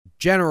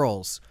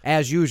Generals,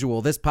 as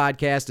usual, this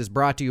podcast is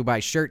brought to you by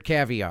Shirt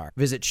Caviar.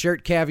 Visit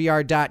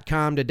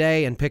shirtcaviar.com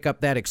today and pick up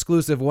that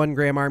exclusive 1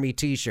 Gram Army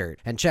t-shirt.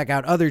 And check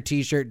out other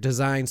t-shirt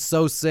designs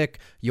so sick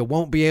you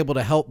won't be able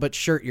to help but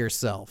shirt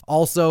yourself.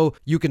 Also,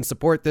 you can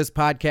support this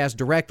podcast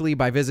directly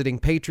by visiting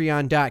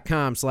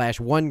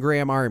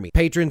patreon.com/1gramarmy.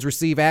 Patrons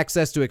receive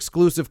access to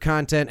exclusive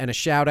content and a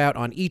shout out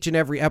on each and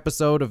every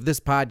episode of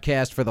this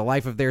podcast for the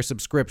life of their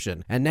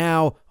subscription. And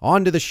now,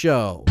 on to the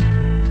show.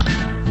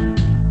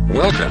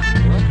 Welcome.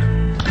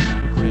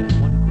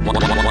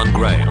 One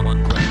Gram.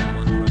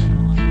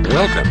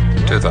 Welcome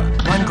to the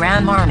 1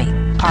 Gram Army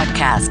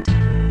podcast.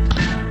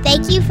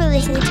 Thank you for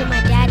listening to my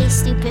daddy's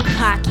stupid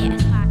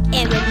podcast.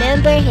 And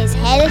remember, his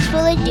head is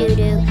full of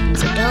doo-doo,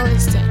 so don't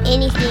listen to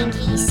anything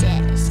he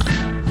says.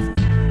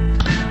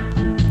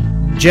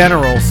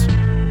 Generals,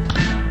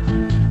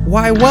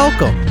 why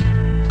welcome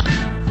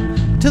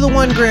to the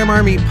 1 Gram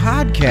Army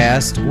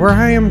podcast, where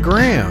I am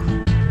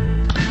Graham,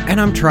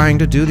 and I'm trying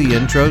to do the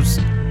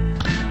intros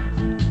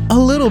a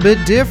little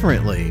bit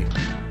differently.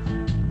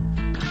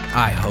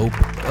 I hope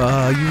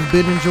you've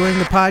been enjoying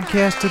the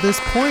podcast to this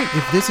point.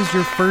 If this is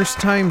your first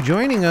time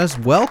joining us,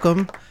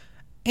 welcome,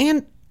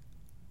 and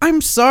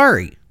I'm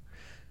sorry.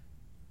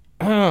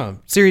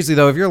 Seriously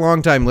though, if you're a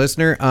longtime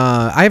listener,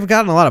 I've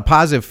gotten a lot of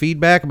positive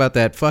feedback about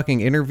that fucking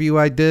interview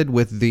I did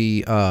with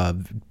the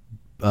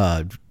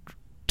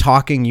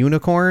talking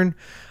unicorn.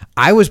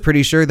 I was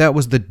pretty sure that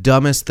was the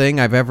dumbest thing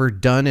I've ever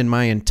done in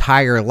my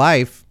entire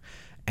life.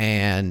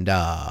 And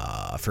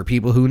for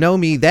people who know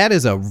me, that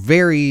is a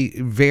very,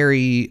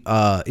 very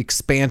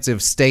expansive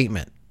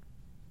statement.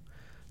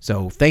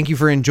 So thank you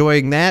for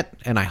enjoying that,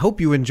 and I hope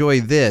you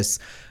enjoy this.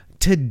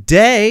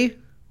 Today,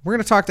 we're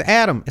going to talk to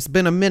Adam. It's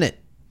been a minute.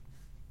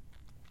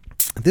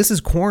 This is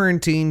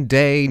quarantine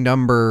day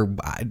number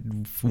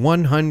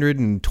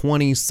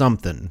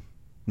 120-something.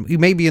 We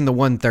may be in the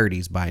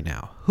 130s by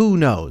now. Who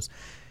knows?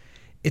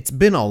 It's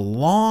been a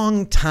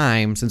long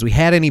time since we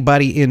had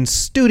anybody in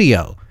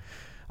studio.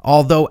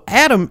 Although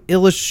Adam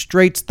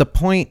illustrates the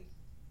point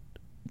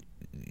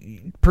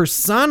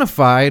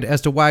personified as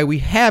to why we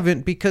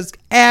haven't, because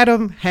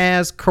Adam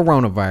has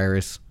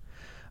coronavirus.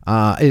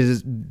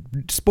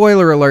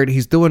 Spoiler alert,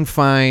 he's doing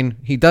fine.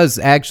 He does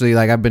actually,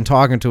 like, I've been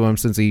talking to him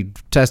since he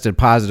tested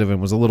positive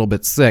and was a little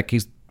bit sick.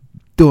 He's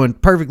doing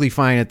perfectly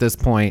fine at this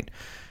point,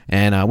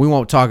 and we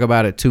won't talk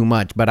about it too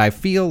much, but I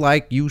feel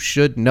like you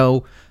should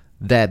know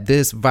that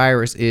this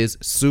virus is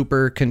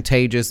super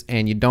contagious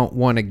and you don't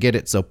want to get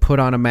it, so put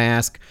on a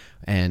mask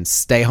and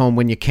stay home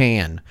when you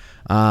can.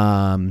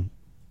 Was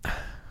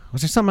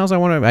there something else I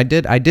wanted? I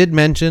did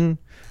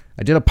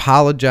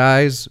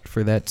apologize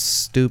for that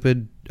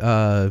stupid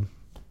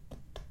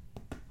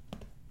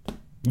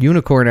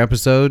unicorn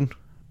episode.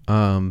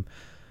 I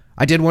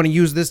did want to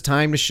use this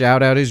time to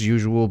shout out, as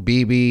usual,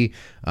 BB,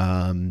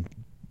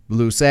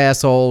 Loose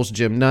Assholes,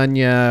 Jim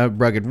Nunya,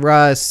 Rugged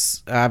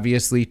Russ,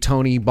 obviously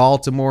Tony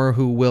Baltimore,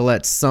 who will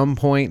at some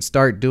point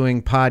start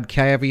doing Pod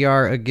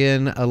Caviar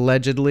again,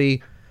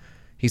 allegedly.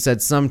 He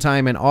said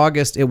sometime in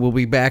August it will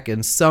be back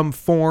in some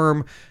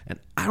form, and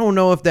I don't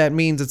know if that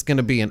means it's going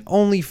to be an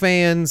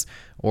OnlyFans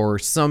or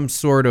some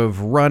sort of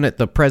run at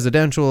the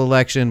presidential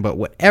election, but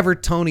whatever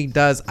Tony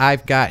does,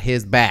 I've got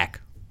his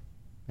back,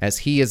 as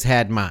he has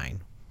had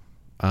mine.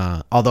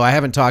 Although I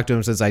haven't talked to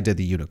him since I did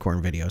the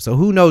unicorn video, so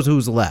who knows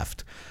who's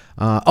left.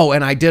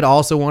 And I did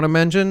also want to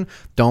mention,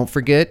 don't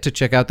forget to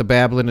check out the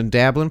Babblin' and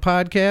Dabblin'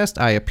 podcast.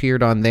 I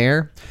appeared on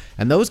there,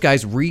 and those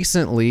guys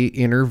recently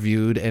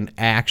interviewed an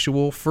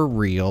actual, for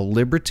real,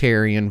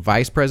 libertarian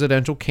vice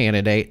presidential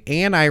candidate,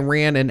 and I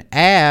ran an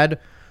ad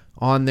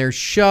on their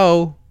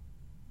show,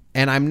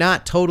 and I'm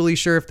not totally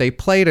sure if they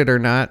played it or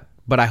not,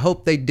 but I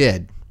hope they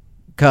did,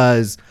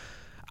 because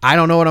I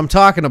don't know what I'm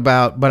talking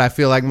about, but I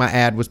feel like my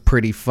ad was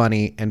pretty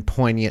funny and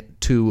poignant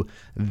to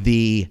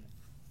the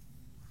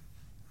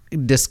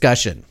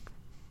discussion.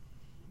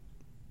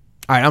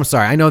 All right, I'm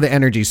sorry. I know the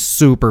energy's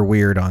super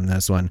weird on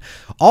this one.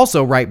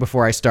 Also, right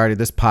before I started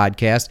this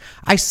podcast,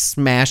 I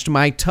smashed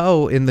my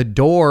toe in the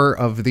door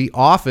of the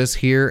office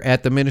here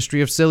at the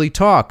Ministry of Silly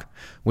Talk,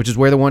 which is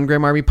where the 1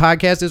 Gram Army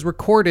podcast is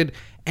recorded,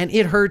 and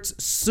it hurts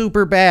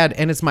super bad,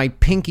 and it's my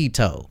pinky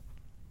toe.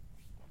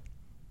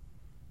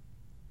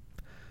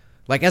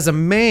 Like, as a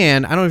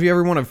man, I don't know if you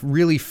ever want to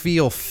really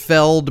feel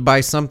felled by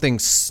something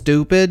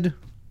stupid,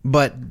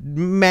 but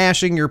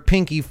mashing your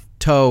pinky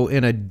toe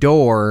in a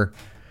door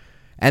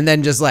and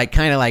then just like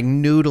kind of like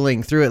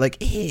noodling through it, like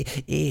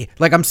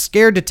like I'm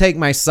scared to take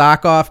my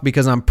sock off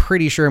because I'm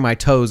pretty sure my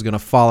toe is going to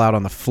fall out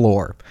on the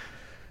floor.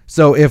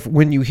 So if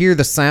when you hear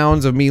the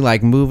sounds of me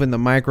like moving the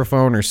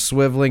microphone or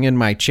swiveling in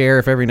my chair,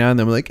 if every now and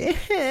then I'm like,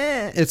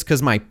 it's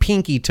because my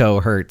pinky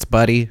toe hurts,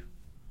 buddy.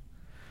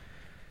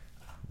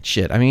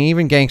 Shit, I mean,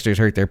 even gangsters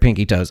hurt their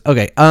pinky toes.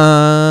 Okay,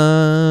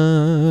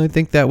 I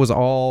think that was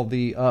all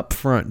the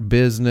upfront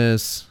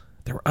business.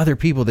 There were other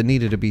people that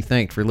needed to be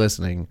thanked for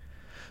listening.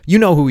 You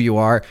know who you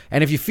are.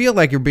 And if you feel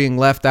like you're being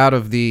left out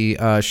of the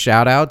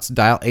shout-outs,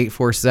 dial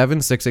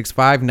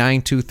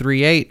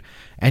 847-665-9238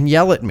 and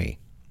yell at me.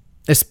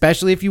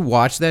 Especially if you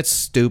watch that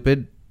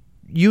stupid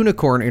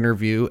unicorn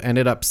interview and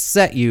it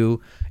upset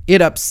you,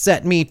 it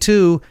upset me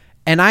too,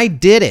 and I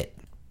did it.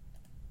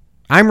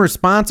 I'm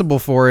responsible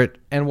for it,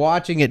 and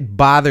watching it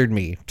bothered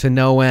me to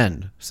no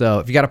end. So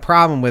if you got a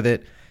problem with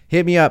it,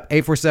 hit me up,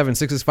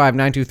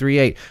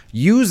 847-665-9238.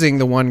 Using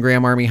the 1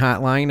 Gram Army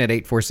hotline at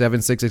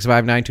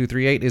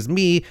 847-665-9238 is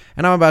me,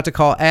 and I'm about to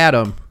call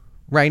Adam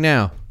right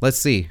now. Let's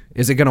see.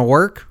 Is it going to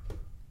work?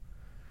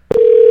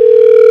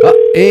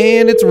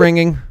 And it's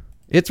ringing.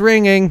 It's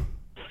ringing.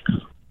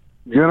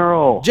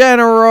 General.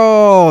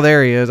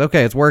 There he is.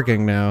 Okay, it's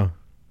working now.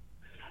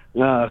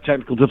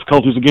 Technical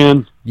difficulties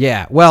again.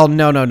 Yeah. Well,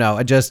 no.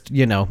 I just,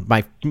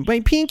 my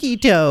pinky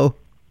toe.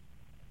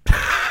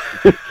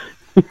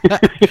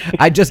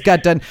 I just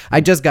got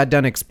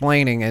done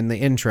explaining in the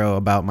intro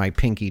about my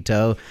pinky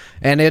toe,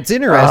 and it's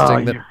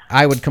interesting that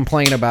I would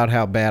complain about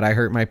how bad I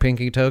hurt my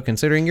pinky toe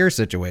considering your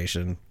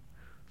situation.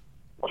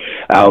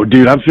 Oh,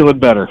 dude, I'm feeling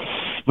better.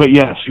 But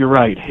yes, you're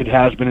right. It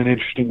has been an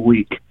interesting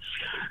week.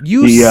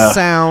 You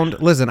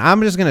sound... Listen,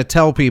 I'm just going to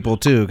tell people,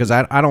 too, because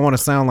I don't want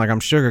to sound like I'm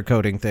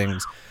sugarcoating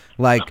things.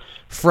 Like,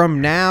 from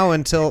now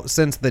until...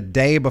 Since the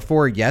day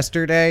before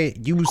yesterday,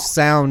 you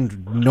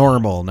sound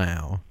normal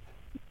now.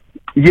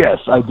 Yes,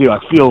 I do. I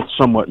feel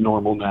somewhat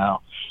normal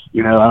now.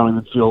 I don't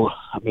even feel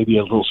maybe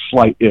a little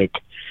slight ick.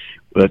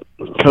 But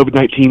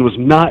COVID-19 was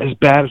not as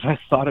bad as I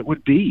thought it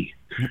would be.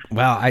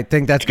 Well, I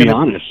think that's to be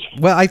honest.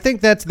 Well, I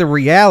think that's the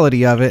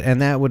reality of it,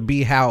 and that would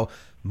be how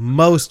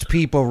most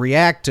people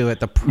react to it.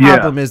 The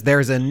problem is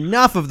there's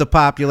enough of the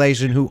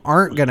population who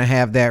aren't going to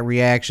have that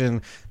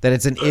reaction that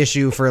it's an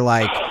issue for,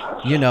 like,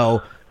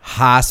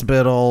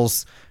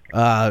 hospitals,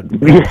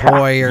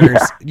 employers.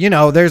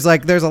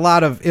 There's a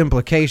lot of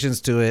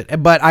implications to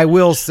it. But I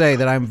will say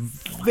that I'm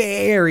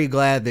very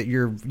glad that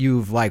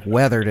you've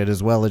weathered it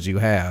as well as you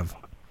have.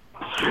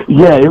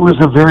 Yeah, it was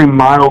a very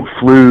mild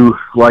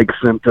flu-like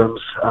symptoms.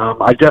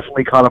 I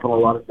definitely caught up on a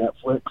lot of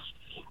Netflix.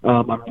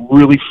 I'm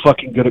really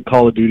fucking good at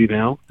Call of Duty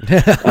now.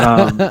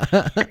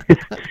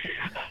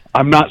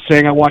 I'm not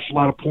saying I watched a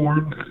lot of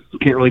porn.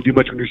 Can't really do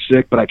much when you're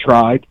sick, but I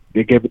tried.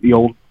 They gave it the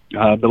old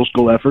middle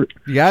school effort.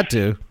 You got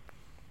to.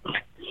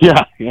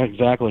 Yeah,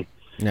 exactly.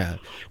 Yeah.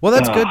 Well,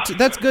 that's good.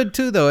 That's good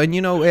too, though. And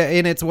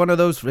and it's one of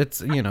those.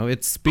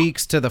 It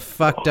speaks to the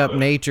fucked up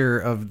nature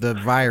of the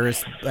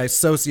virus,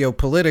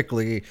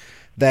 sociopolitically.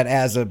 That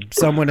as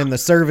someone in the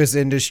service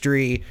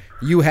industry,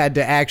 you had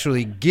to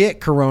actually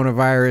get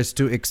coronavirus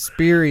to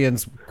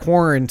experience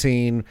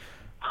quarantine,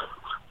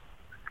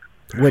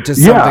 which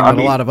is something that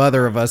a lot of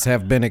other of us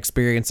have been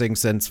experiencing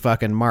since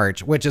fucking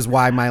March, which is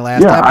why my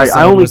last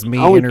episode was me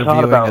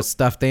interviewing a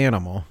stuffed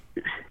animal.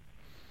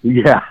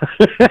 Yeah.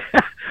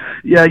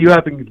 Yeah, you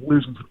have been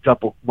losing a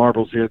couple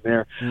marbles here and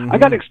there. Mm-hmm. I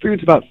got to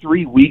experience about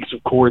 3 weeks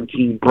of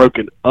quarantine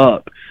broken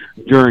up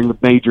during the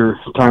major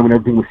time when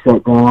everything was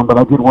shut down. But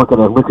I did work at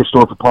a liquor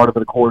store for part of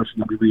it, of course,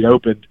 and then we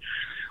reopened.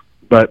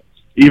 But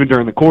even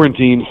during the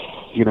quarantine,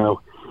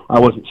 I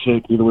wasn't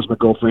sick. Neither was my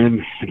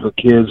girlfriend and her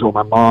kids or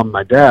my mom and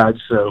my dad.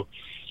 So,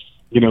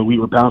 we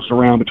were bouncing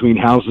around between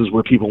houses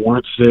where people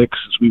weren't sick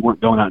since we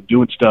weren't going out and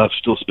doing stuff,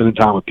 still spending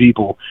time with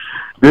people.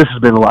 This has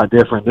been a lot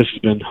different. This has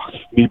been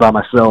me by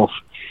myself,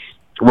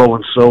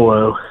 rolling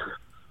solo,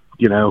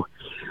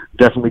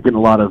 definitely getting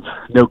a lot of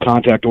no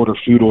contact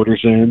food orders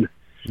in.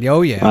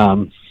 Oh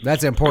yeah.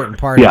 That's an important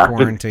part of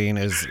quarantine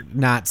is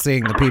not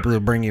seeing the people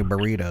who bring you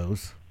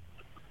burritos.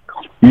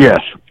 Yes,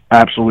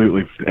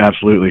 absolutely.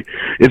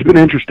 It's been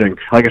interesting.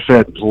 Like I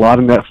said, a lot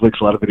of Netflix,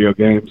 a lot of video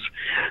games.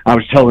 I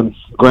was telling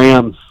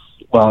Graham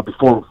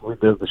before we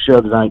did the show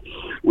tonight,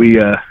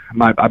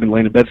 I've been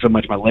laying in bed so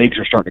much my legs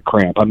are starting to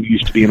cramp. I'm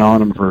used to being on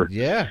them for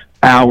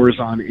hours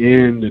on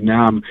end, and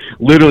now I'm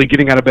literally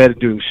getting out of bed and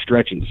doing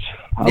stretches.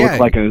 I look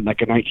like a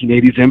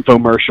 1980s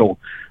infomercial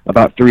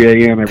about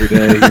 3 a.m. every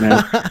day.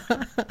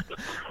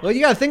 Well,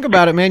 you got to think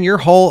about it, man. Your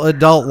whole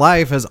adult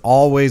life has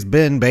always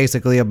been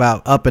basically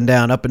about up and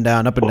down,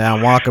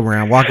 walking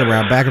around,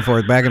 back and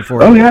forth.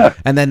 Oh yeah.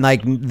 And then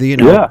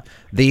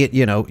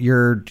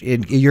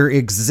your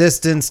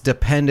existence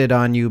depended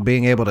on you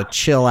being able to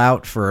chill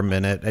out for a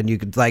minute, and you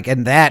could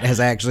and that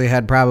has actually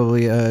had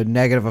probably a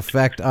negative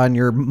effect on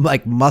your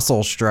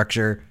muscle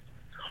structure.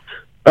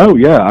 Oh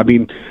yeah, I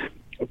mean,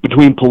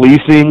 between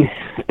policing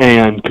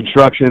and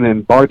construction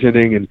and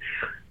bartending and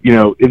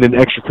and then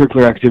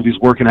extracurricular activities,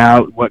 working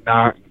out and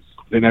whatnot,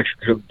 then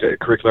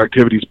extracurricular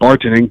activities,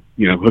 bartending,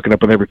 hooking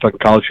up with every fucking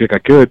college chick I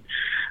could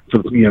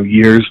for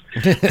years.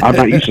 I'm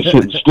not used to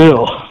sitting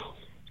still.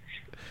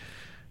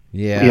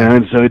 Yeah.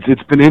 And so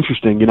it's been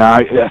interesting.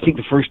 I think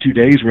the first 2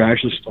 days were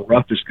actually the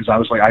roughest because I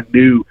was I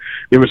knew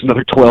there was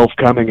another 12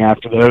 coming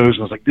after those.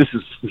 I was like, this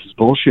is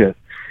bullshit.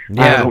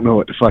 Yeah. I don't know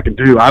what to fucking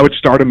do. I would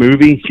start a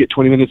movie, get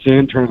 20 minutes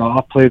in, turn it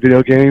off, play a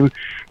video game,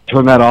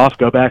 turn that off,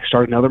 go back,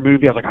 start another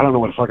movie. I was like, I don't know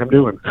what the fuck I'm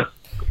doing.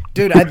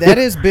 Dude,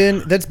 that's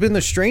been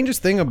the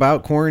strangest thing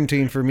about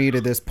quarantine for me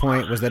to this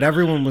point was that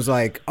everyone was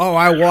like, oh,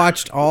 I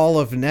watched all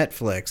of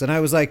Netflix. And I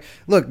was like,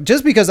 look,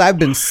 just because I've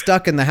been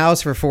stuck in the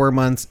house for 4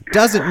 months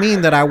doesn't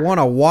mean that I want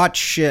to watch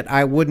shit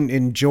I wouldn't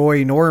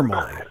enjoy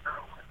normally.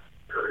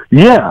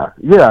 Yeah,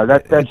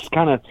 that's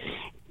kind of...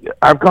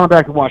 I've gone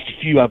back and watched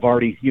a few. I've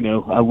already,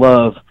 I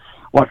love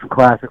watching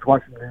classics,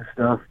 watching new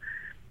stuff.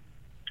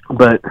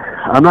 But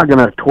I'm not going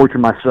to torture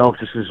myself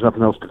just because there's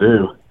nothing else to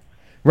do.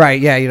 Right?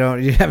 Yeah.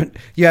 You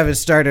haven't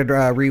started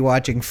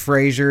rewatching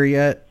Frasier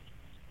yet.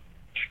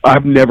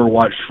 I've never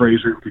watched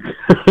Frasier.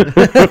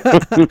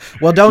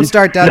 Well, don't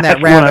start down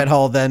that rabbit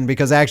hole then,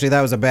 because actually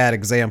that was a bad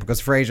example.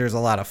 Because Frasier's a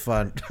lot of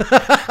fun.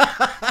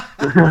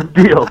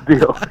 Deal.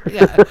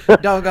 Yeah,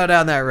 don't go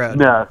down that road.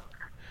 No.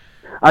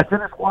 I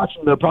finished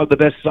watching probably the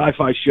best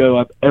sci-fi show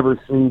I've ever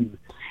seen,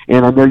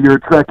 and I know you're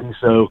a Trekkie,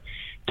 so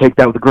take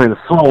that with a grain of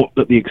salt.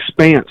 But The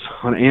Expanse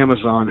on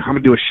Amazon, I'm gonna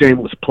do a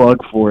shameless plug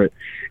for it,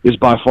 is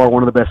by far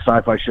one of the best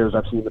sci-fi shows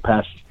I've seen in the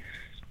past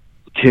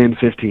 10,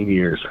 15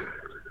 years.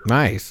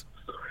 Nice.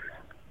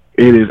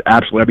 It is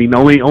absolutely. I mean,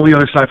 the only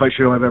other sci-fi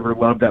show I've ever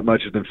loved that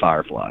much has been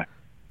Firefly.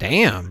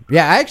 Damn.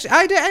 Yeah,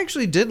 I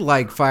actually did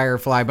like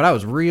Firefly, but I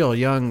was real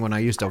young when I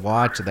used to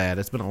watch that.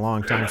 It's been a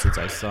long time since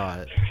I saw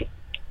it.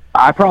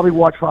 I probably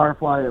watch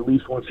Firefly at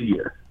least once a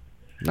year.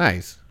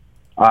 Nice.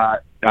 I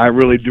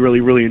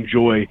really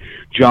enjoy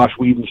Josh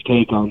Whedon's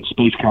take on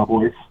Space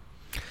Cowboys.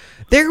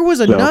 There was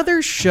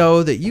another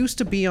show that used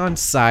to be on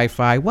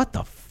Sci-Fi. What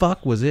the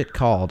fuck was it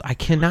called? I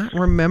cannot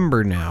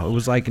remember now. It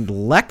was like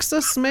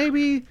Lexus,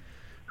 maybe?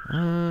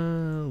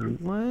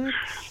 Lex?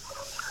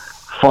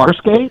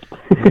 Farscape?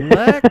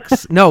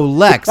 Lex? No,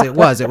 Lex. It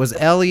was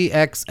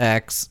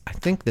LEXX. I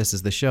think this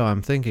is the show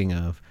I'm thinking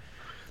of.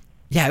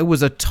 Yeah, it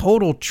was a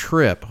total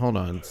trip. Hold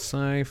on.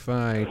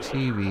 Sci-fi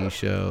TV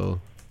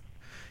show.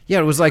 Yeah,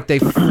 it was like they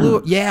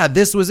flew. Yeah,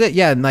 this was it.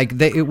 Yeah, and like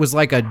it was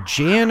like a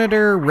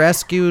janitor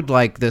rescued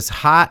like this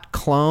hot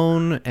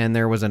clone, and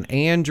there was an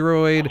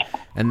android,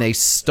 and they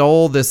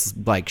stole this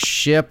like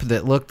ship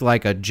that looked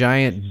like a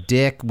giant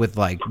dick with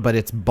like, but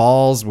its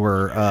balls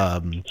were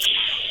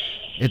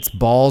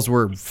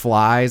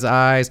flies'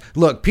 eyes.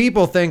 Look,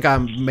 people think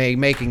I'm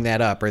making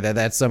that up or that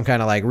that's some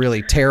kind of like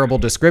really terrible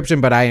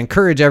description, but I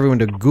encourage everyone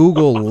to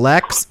Google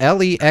Lex,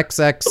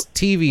 LEXX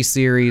TV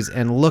series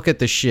and look at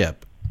the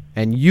ship,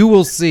 and you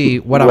will see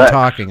what I'm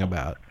talking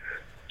about.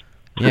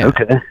 Yeah.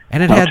 Okay.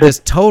 And it had this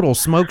total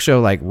smoke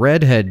show like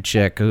redhead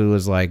chick who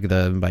was like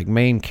the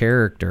main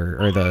character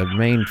or the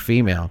main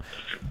female.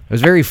 It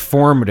was very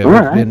formative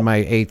in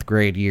my 8th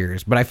grade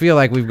years, but I feel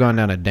like we've gone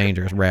down a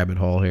dangerous rabbit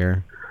hole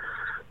here.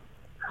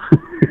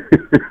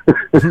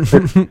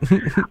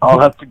 I'll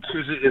have to.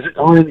 Is it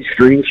on any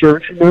streaming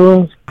service you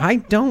know of? I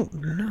don't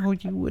know.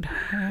 You would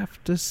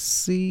have to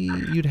see.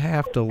 You'd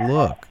have to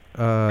look.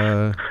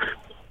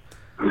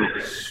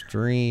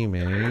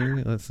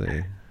 Streaming. Let's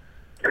see.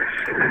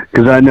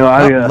 Because I know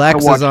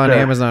Lex is on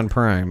Amazon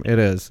Prime. It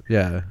is.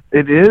 Yeah.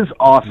 It is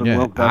awesome. Yeah,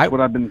 Well, that's what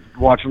I've been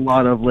watching a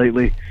lot of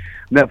lately.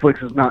 Netflix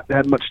has not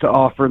had much to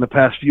offer in the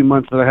past few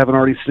months that I haven't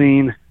already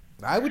seen.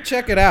 I would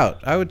check it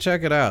out.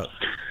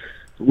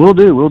 Will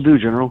do,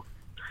 General.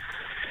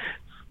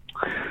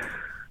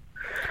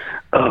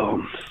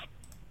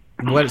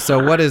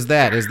 What is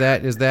that? Is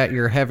that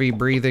your heavy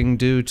breathing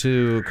due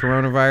to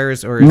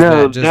coronavirus, or is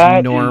that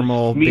just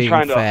normal being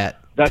fat?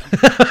 That's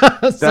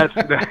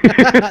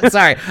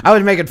Sorry, I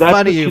was making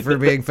fun of you for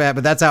being fat,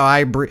 but that's how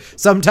I breathe.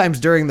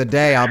 Sometimes during the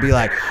day, I'll be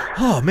like,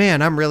 "Oh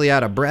man, I'm really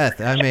out of breath.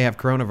 I may have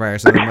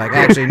coronavirus." And I'm like,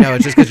 "Actually, no,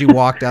 it's just because you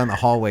walk down the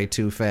hallway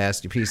too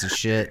fast, you piece of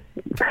shit."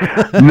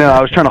 No,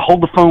 I was trying to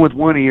hold the phone with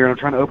one ear and I'm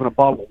trying to open a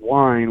bottle of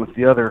wine with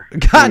the other.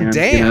 God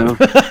damn!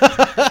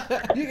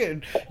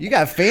 You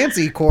got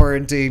fancy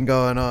quarantine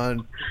going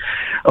on.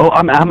 Oh,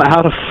 I'm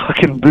out of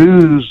fucking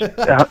booze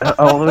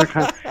all other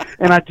time,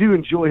 and I do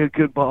enjoy a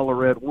good bottle of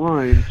red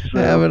wine. So.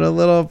 Having a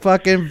little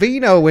fucking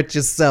vino with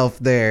yourself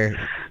there.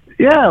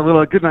 Yeah, a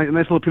little good night, a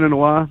nice little Pinot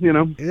Noir, you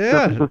know.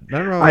 Yeah, nothing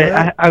wrong with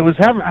that.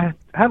 I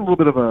had a little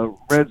bit of a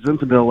red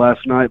Zinfandel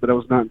last night, but I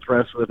was not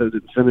impressed with it. I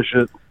didn't finish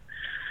it.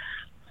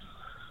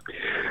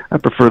 I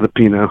prefer the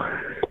Pinot.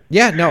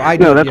 Yeah, no, I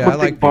do. No, that's yeah, one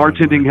thing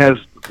bartending has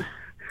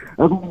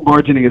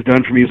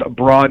done for me is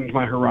broadened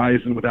my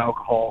horizon with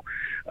alcohol.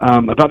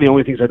 About the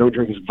only things I don't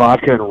drink is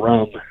vodka and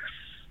rum.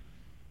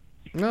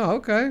 Oh,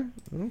 okay.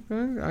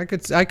 I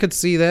could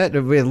see that.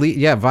 At least,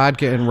 yeah,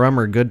 vodka and rum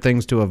are good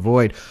things to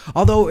avoid.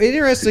 Although,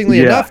 interestingly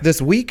enough, this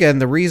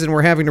weekend, the reason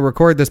we're having to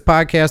record this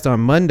podcast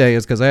on Monday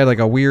is because I had like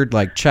a weird,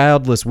 like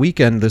childless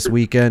weekend this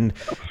weekend,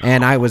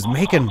 and I was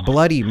making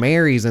Bloody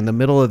Marys in the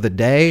middle of the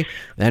day,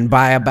 and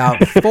by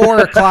about 4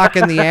 o'clock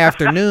in the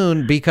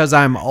afternoon, because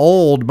I'm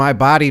old, my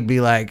body'd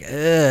be like,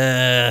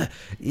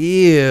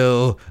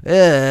 ew,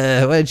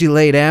 why don't you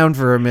lay down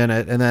for a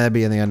minute, and that'd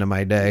be the end of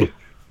my day.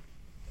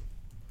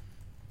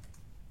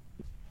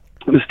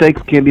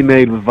 Mistakes can be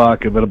made with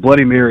vodka, but a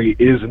Bloody Mary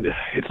isn't.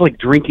 It's like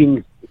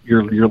drinking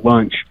your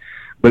lunch,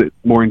 but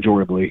more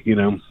enjoyably, you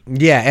know.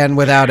 Yeah, and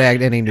without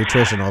any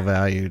nutritional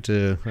value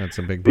too. That's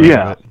a big part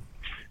of it.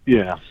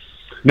 Yeah.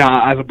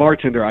 Now, as a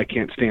bartender, I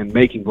can't stand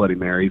making Bloody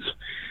Marys.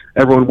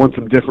 Everyone wants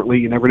them differently.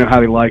 You never know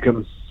how they like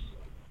them.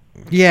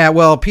 Yeah,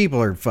 well,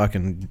 people are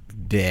fucking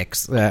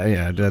dicks.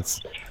 Yeah, that's.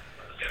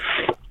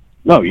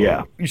 Oh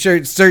yeah. You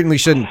certainly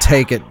shouldn't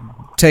take it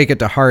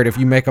to heart if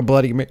you make a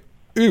Bloody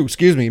ooh,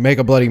 excuse me, make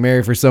a Bloody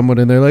Mary for someone,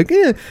 and they're like,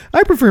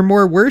 I prefer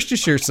more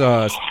Worcestershire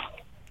sauce.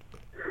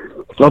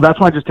 Well, that's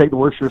why I just take the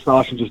Worcestershire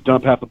sauce and just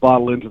dump half the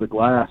bottle into the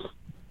glass.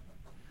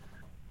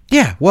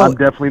 Yeah, well, I'm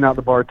definitely not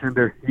the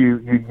bartender.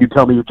 You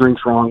tell me your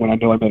drink's wrong when I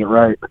know I made it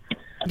right.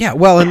 yeah,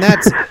 well, and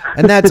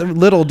that's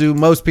little do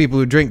most people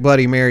who drink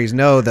Bloody Marys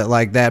know that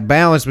like that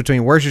balance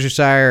between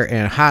Worcestershire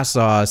and hot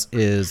sauce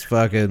is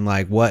fucking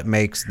like what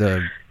makes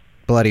the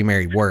Bloody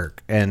Mary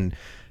work. And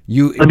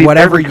whatever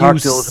every you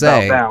cocktail is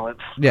about say, balance.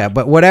 yeah,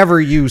 but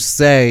whatever you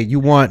say, you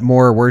want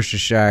more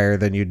Worcestershire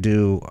than you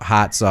do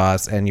hot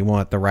sauce, and you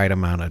want the right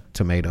amount of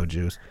tomato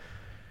juice.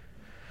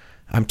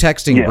 I'm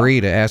texting Bree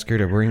to ask her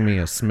to bring me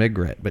a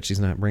Smigret, but she's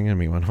not bringing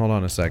me one. Hold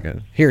on a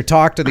second. Here,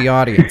 talk to the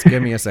audience.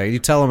 Give me a second. You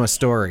tell them a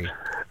story.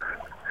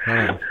 Hold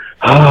on.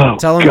 Oh,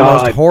 Tell them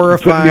God. the most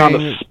You put me on horrifying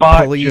the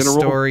spot, police General.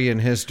 story in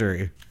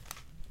history.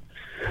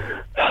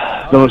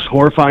 The most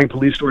horrifying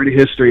police story in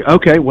history.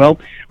 Okay, well,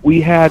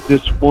 we had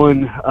this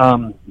one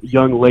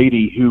young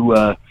lady who,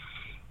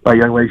 by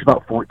young lady, she's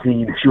about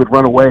 14. She would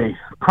run away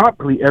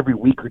probably every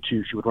week or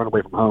two. She would run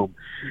away from home,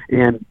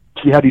 and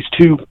she had these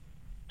two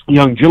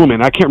young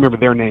gentlemen. I can't remember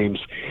their names,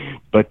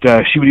 but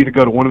she would either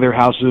go to one of their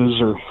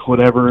houses or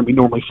whatever, and we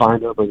normally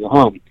find her and bring her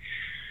home.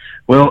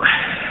 Well,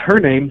 her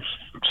name,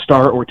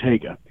 Star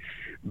Ortega,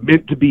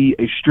 meant to be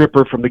a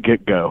stripper from the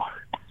get-go,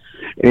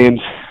 and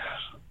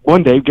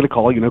one day we get a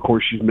call. Of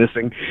course, she's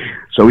missing,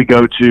 so we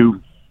go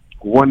to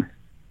one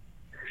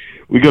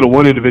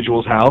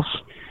individual's house,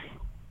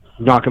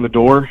 knock on the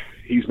door.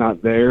 He's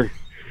not there.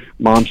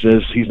 Mom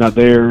says he's not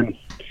there,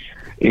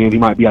 and he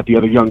might be at the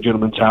other young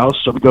gentleman's house.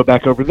 So we go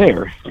back over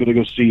there. We're gonna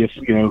go see if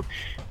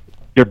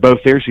they're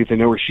both there, see if they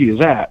know where she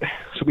is at.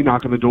 So we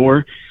knock on the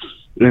door,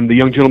 and the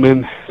young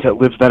gentleman that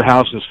lives at that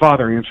house and his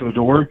father answer the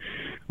door.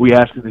 We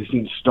ask if they've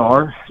seen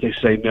Star. They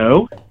say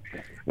no.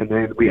 And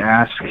then we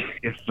ask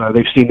if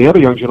they've seen the other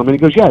young gentleman. He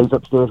goes, yeah, he's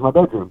upstairs in my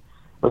bedroom.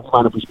 Let's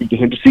mind if we speak to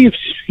him to see if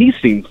he's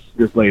seen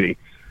this lady.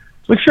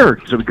 So sure.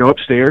 So we go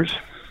upstairs.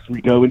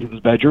 We go into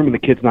his bedroom, and the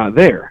kid's not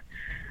there.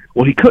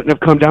 Well, he couldn't have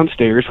come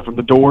downstairs from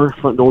the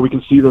front door. We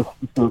can see the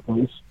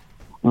staircase.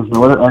 There's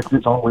no other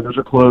exits. All windows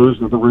are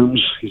closed. There's the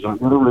rooms. He's not in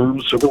the other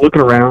rooms. So we're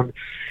looking around,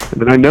 and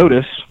then I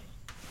notice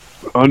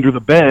under the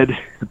bed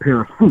a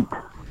pair of feet.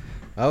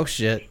 Oh,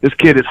 shit. This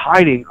kid is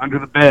hiding under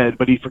the bed,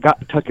 but he forgot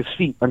to tuck his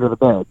feet under the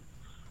bed.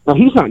 Now,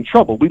 he's not in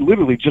trouble. We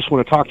literally just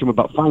want to talk to him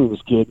about finding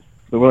this kid.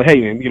 So we're like,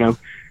 hey, man,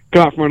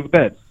 come out from under the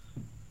bed.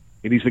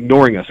 And he's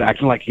ignoring us,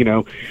 acting like, he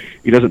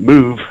doesn't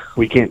move.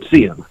 We can't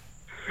see him.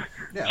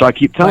 Yeah. So I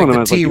keep telling him.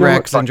 Like the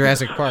T-Rex in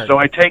Jurassic Park. So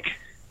I take...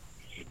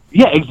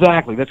 Yeah,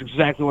 exactly. That's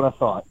exactly what I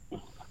thought.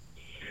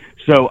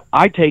 So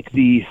I take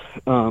the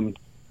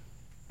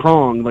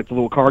prong, like the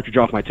little cartridge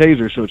off my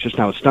taser, so it's just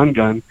now a stun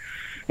gun,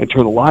 and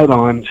turn the light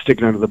on, stick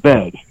it under the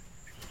bed.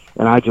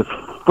 And I just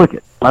flick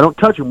it. I don't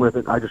touch him with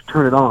it. I just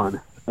turn it on.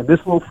 And this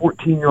little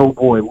 14-year-old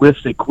boy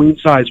lifts a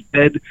queen-size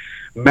bed,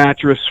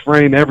 mattress,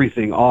 frame,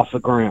 everything off the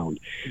ground,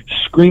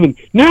 screaming,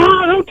 "No,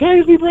 don't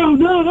tase me, bro!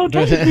 No, don't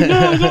tase me!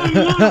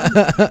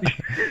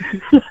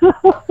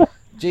 No!"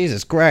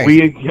 Jesus Christ.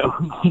 We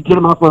get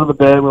him off under the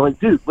bed. We're like,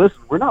 dude, listen,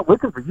 we're not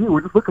looking for you.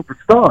 We're just looking for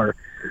Star.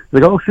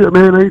 Like, oh, shit,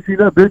 man, I ain't seen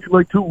that bitch in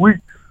like 2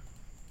 weeks.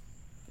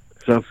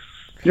 So,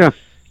 yeah.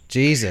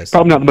 Jesus.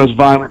 Probably not the most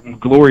violent and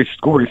gory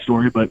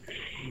story, but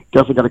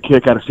definitely got a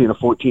kick out of seeing a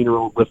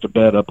 14-year-old lift a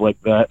bed up like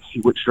that. He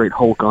went straight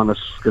Hulk on us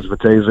because of a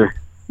taser.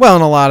 Well,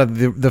 and a lot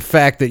of the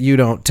fact that you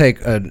don't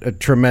take a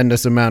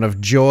tremendous amount of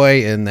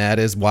joy in that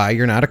is why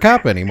you're not a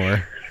cop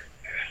anymore.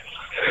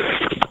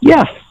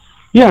 Yeah,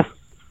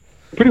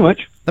 pretty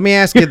much. Let me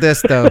ask you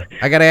this, though.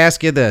 I got to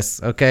ask you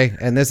this, okay?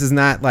 And this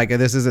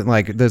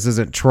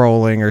isn't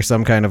trolling or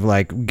some kind of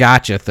like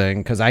gotcha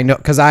thing, because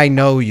I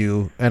know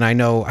you and I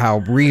know how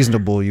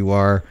reasonable you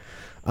are.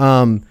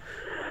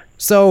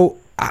 So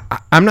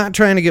I'm not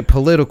trying to get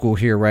political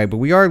here, right? But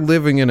we are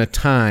living in a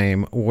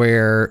time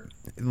where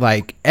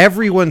like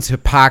everyone's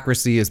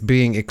hypocrisy is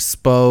being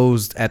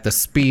exposed at the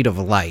speed of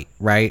light,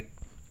 right?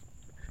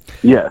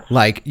 Yes.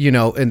 Like,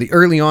 in the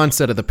early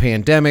onset of the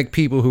pandemic,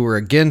 people who were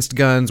against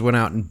guns went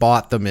out and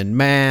bought them in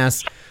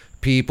mass.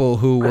 People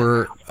who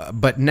were,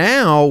 but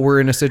now we're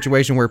in a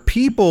situation where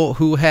people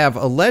who have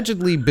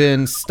allegedly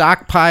been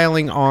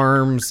stockpiling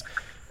arms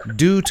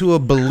due to a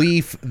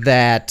belief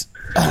that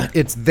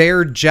it's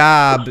their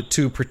job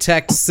to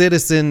protect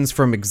citizens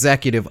from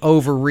executive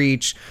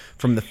overreach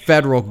from the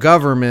federal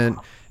government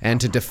and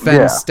to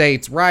defend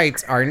states'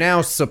 rights are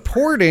now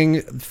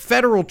supporting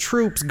federal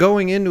troops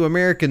going into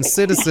American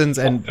citizens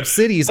and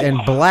cities and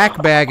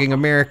blackbagging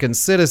American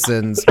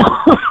citizens.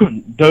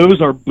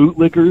 Those are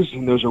bootlickers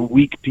and those are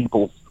weak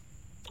people.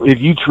 If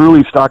you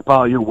truly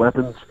stockpile your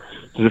weapons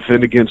to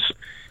defend against,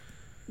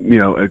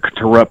 a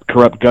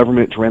corrupt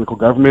government, tyrannical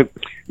government,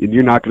 then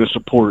you're not going to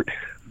support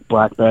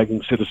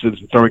blackbagging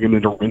citizens and throwing them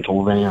into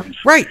rental vans.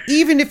 Right,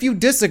 even if you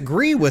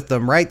disagree with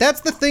them, right?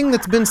 That's the thing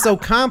that's been so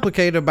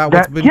complicated about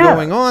what's been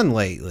going on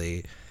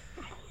lately.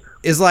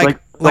 Is like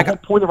the whole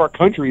point of our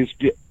country is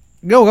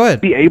go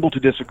ahead. Be able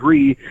to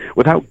disagree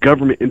without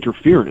government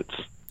interference.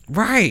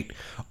 Right.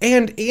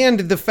 And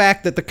the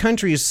fact that the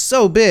country is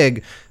so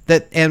big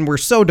and we're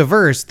so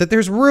diverse that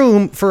there's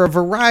room for a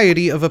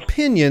variety of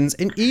opinions,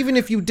 and even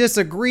if you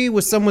disagree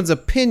with someone's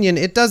opinion,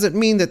 it doesn't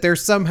mean that they're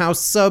somehow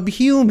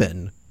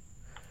subhuman.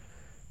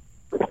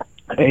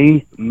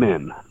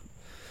 Amen.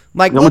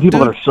 Like, the only people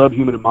that are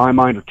subhuman in my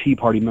mind are Tea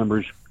Party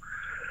members.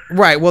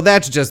 Right. Well,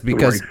 that's just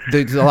because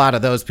a lot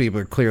of those people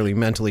are clearly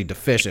mentally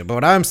deficient. But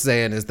what I'm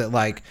saying is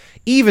that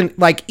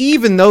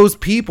even those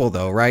people,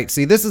 though, right?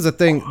 See, this is a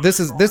thing. This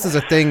is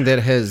a thing that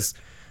has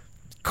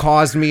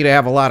caused me to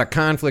have a lot of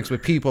conflicts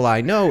with people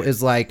I know.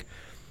 Is like,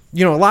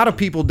 a lot of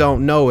people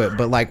don't know it,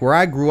 but like where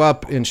I grew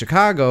up in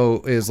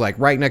Chicago is like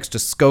right next to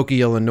Skokie,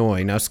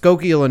 Illinois. Now,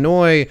 Skokie,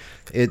 Illinois,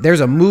 there's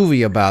a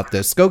movie about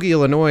this. Skokie,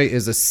 Illinois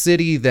is a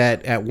city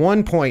that at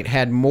one point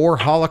had more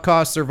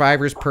Holocaust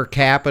survivors per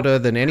capita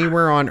than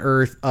anywhere on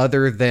earth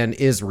other than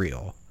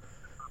Israel.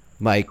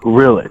 Like,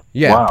 really?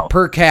 Yeah, wow.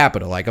 Per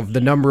capita, like of the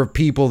number of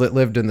people that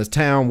lived in this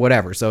town,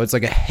 whatever. So it's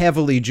like a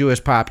heavily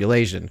Jewish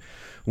population.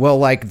 Well,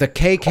 like the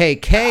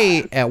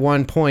KKK at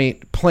one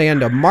point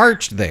planned a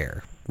march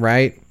there,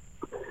 right?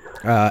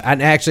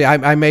 And actually,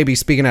 I may be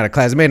speaking out of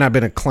class. It may not have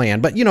been a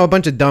Klan, but, a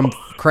bunch of dumb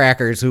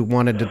crackers who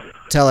wanted to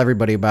tell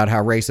everybody about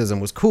how racism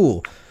was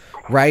cool,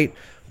 right?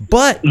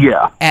 But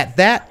at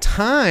that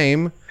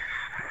time,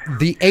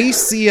 the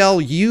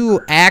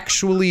ACLU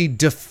actually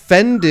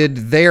defended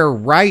their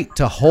right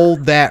to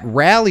hold that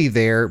rally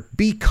there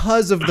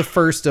because of the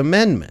First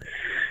Amendment.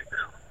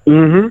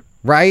 Mm-hmm.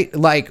 Right?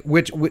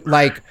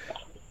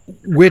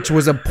 Which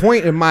was a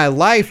point in my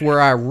life where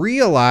I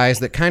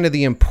realized that kind of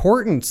the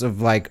importance of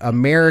like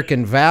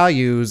American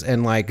values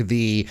and like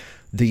the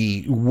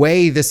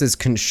way this is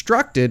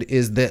constructed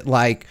is that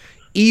like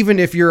even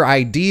if your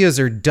ideas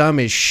are dumb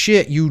as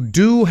shit, you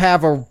do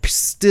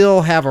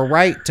still have a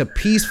right to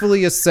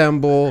peacefully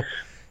assemble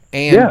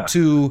and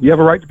you have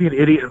a right to be an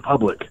idiot in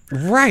public.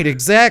 Right,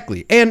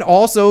 exactly. And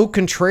also,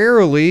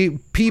 contrarily,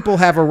 people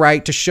have a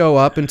right to show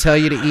up and tell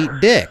you to eat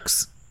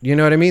dicks. You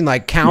know what I mean?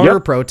 Like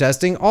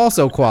counter-protesting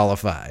also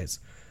qualifies.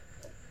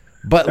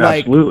 But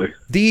like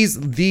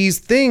these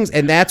things,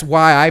 and that's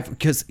why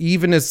because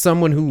even as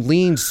someone who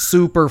leans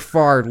super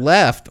far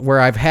left, where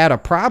I've had a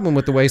problem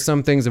with the way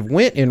some things have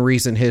went in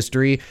recent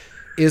history,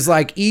 is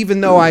like even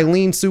though I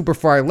lean super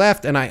far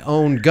left and I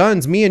own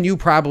guns, me and you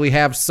probably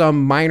have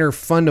some minor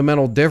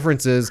fundamental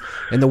differences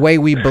in the way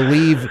we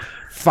believe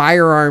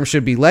firearms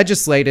should be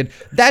legislated.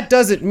 That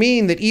doesn't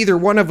mean that either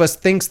one of us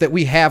thinks that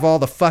we have all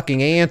the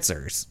fucking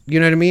answers.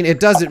 You know what I mean? It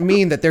doesn't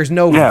mean that there's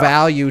no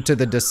value to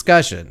the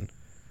discussion.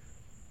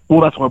 Well,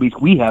 that's why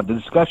we have the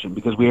discussion,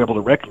 because we're able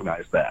to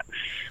recognize that.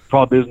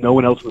 Problem is, no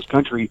one else in this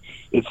country,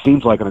 it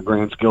seems like on a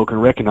grand scale, can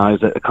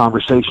recognize that a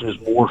conversation is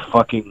more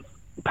fucking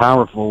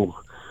powerful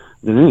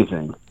than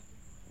anything.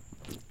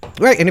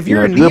 Right, and if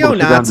you're a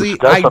neo-Nazi,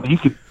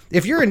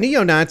 if you're a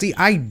neo-Nazi,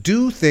 I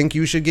do think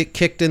you should get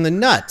kicked in the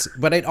nuts.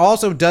 But it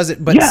also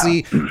doesn't. But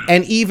see,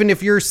 and even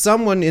if you're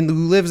someone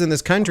who lives in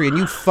this country and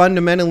you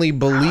fundamentally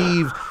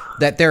believe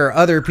that there are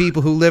other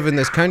people who live in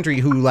this country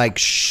who like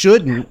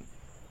shouldn't,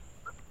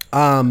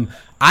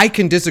 I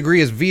can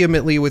disagree as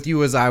vehemently with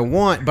you as I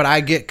want, but I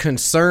get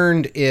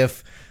concerned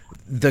if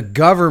the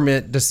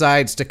government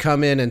decides to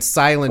come in and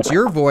silence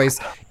your voice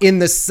in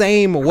the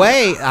same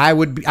way.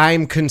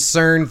 I'm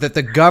concerned that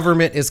the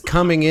government is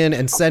coming in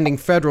and sending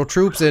federal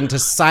troops in to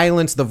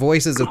silence the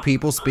voices of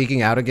people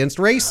speaking out against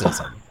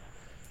racism.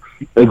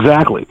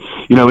 Exactly.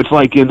 It's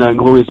like in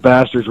Inglourious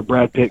Basterds where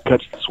Brad Pitt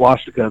cuts the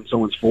swastika on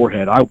someone's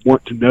forehead. I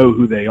want to know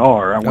who they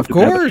are. I want to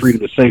have the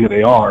freedom to say who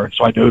they are,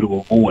 so I know to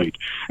avoid.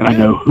 And I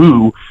know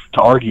who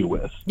to argue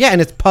with. Yeah,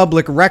 and it's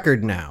public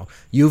record now.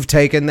 You've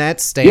taken that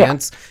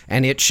stance,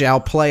 and it shall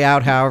play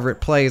out however it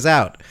plays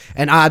out.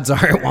 And odds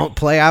are it won't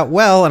play out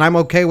well, and I'm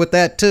okay with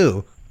that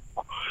too.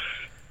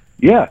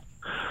 Yeah.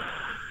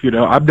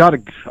 I'm not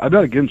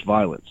against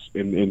violence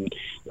in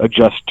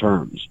just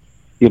terms.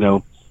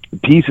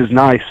 Peace is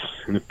nice,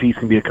 and if peace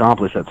can be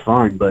accomplished, that's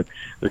fine. But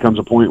there comes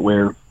a point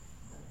where,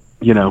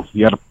 you got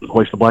to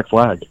hoist the black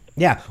flag.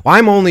 Yeah, well,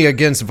 I'm only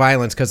against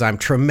violence because I'm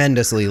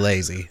tremendously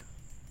lazy.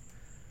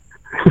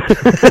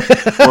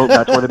 Well,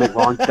 that's why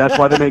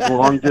they make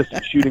long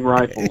distance shooting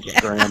rifles,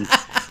 Graham.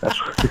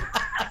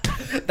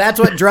 That's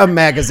what drum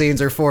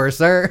magazines are for,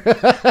 sir.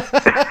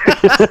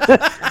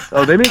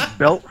 Oh, they make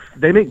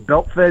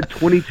belt-fed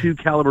 22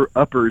 caliber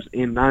uppers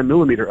and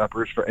 9mm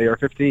uppers for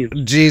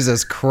AR-15s.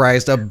 Jesus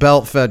Christ, a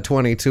belt-fed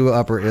 22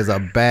 upper is a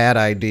bad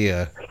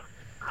idea.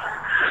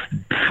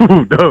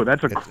 No,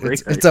 that's a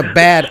great. It's a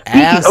bad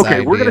ass idea.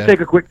 Okay, we're gonna take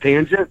a quick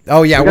tangent.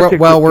 Oh yeah,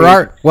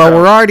 we're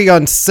already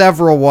on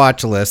several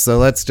watch lists, so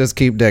let's just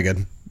keep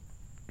digging.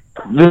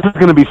 This is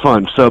gonna be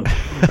fun. So,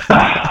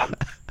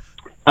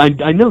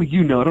 I know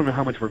you know. I don't know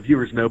how much of our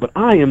viewers know, but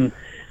I am.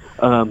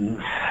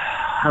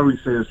 How do we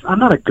say this? I'm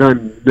not a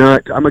gun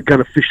nut. I'm a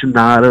gun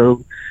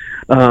aficionado.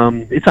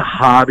 It's a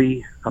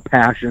hobby, a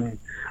passion.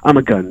 I'm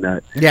a gun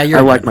nut. Yeah, I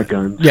like my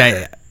guns.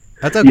 Yeah.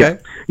 That's okay.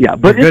 Yeah,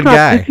 but it's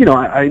not. It's,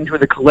 I enjoy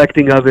the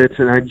collecting of it,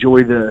 and I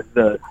enjoy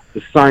the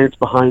science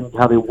behind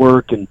how they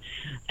work and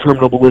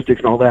terminal ballistics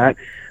and all that.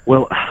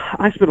 Well,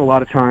 I spend a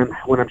lot of time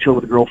when I'm chilling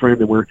with a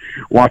girlfriend and we're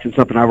watching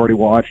something I've already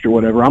watched or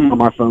whatever. I'm on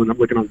my phone. I'm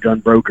looking on Gun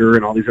Broker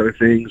and all these other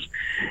things.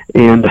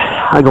 And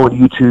I go on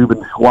YouTube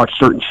and watch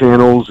certain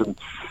channels. And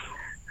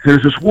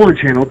there's this one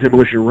channel,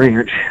 Demolition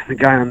Ranch. The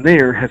guy on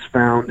there has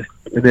found,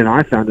 and then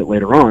I found it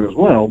later on as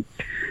well,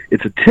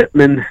 it's a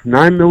Tippmann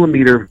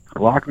 9mm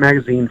Glock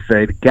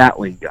magazine-fed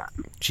Gatling gun.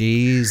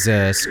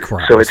 Jesus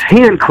Christ. So it's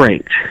hand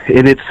cranked,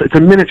 and it's a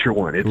miniature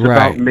one. It's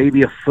Right. about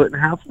maybe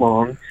 1.5 feet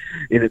long,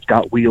 and it's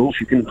got wheels.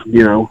 You can,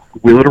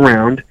 wheel it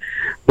around.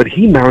 But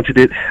he mounted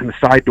it in the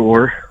side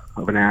door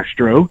of an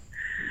Astro,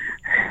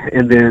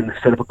 and then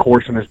set up a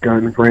course in his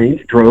gun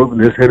range, drove,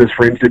 and his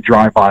friends did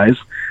drive-bys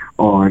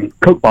on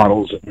Coke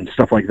bottles and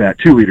stuff like that,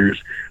 2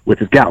 liters, with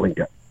his Gatling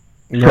gun.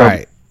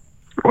 Right.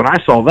 When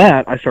I saw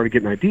that, I started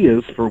getting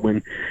ideas for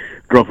when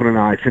girlfriend and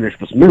I finished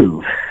this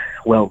move.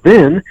 Well,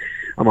 then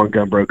I'm on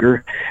Gun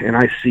Broker, and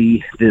I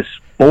see this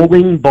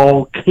bowling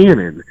ball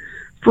cannon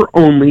for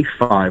only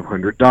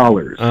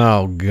 $500.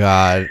 Oh,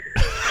 God.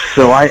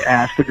 So I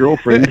asked the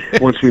girlfriend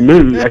once we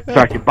move if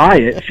I could buy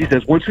it. She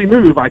says, once we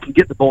move, I can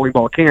get the bowling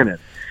ball cannon.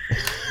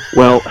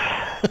 Well,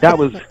 that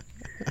was...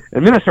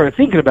 And then I started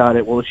thinking about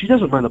it. Well, if she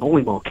doesn't mind the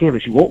bowling ball cannon,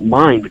 she won't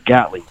mind the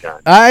Gatling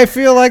gun. I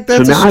feel like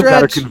that's so now a I've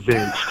got her stretch.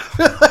 convinced.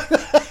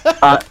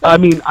 I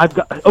mean, I've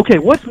got... Okay,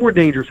 what's more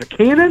dangerous, a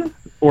cannon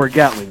or a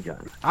Gatling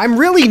gun? I'm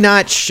really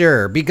not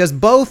sure because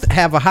both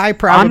have a high I'm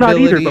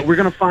probability. not either, but we're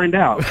going to find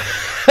out.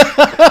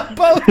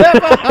 Both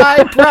have a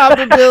high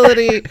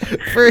probability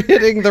for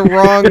hitting the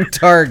wrong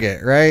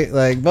target, right?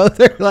 Like both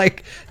are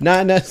like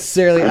not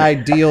necessarily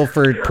ideal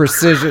for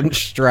precision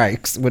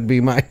strikes. Would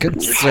be my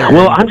concern.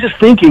 Well, I'm just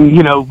thinking,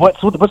 what's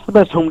the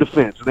best home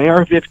defense? An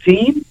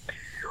AR-15?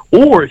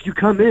 Or if you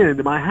come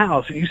into my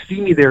house and you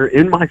see me there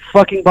in my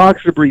fucking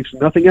boxer briefs,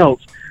 nothing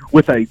else,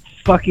 with a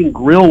fucking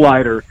grill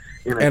lighter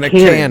and a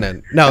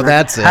cannon. No,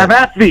 that's it. Have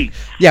at thee.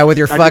 Yeah, with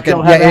your I fucking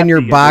just don't have in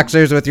your that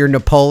boxers with your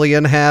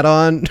Napoleon hat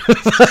on.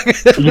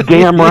 You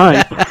damn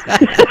right.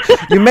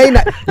 You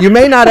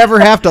may not ever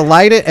have to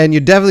light it, and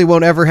you definitely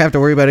won't ever have to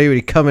worry about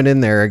anybody coming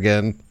in there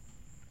again.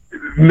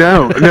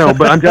 No,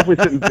 but I'm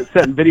definitely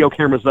setting video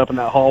cameras up in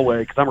that hallway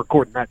because I'm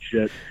recording that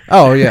shit.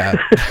 Oh yeah.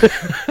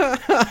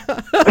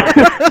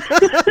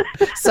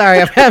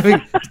 Sorry, I'm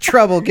having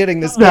trouble getting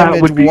this That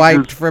image would be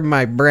wiped just- from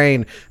my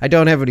brain. I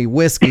don't have any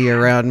whiskey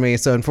around me,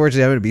 so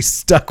unfortunately I'm going to be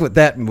stuck with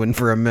that one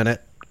for a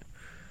minute.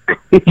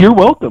 You're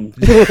welcome.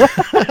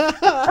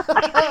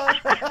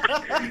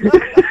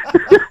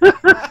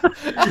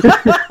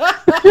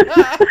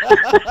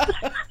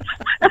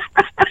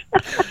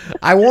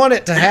 I want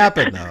it to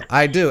happen though.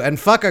 I do. And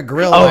fuck a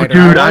grill Oh, lighter.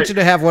 dude, I want you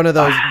to have one of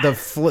those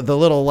the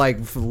little like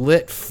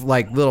lit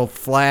like little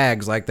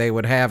flags like they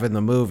would have in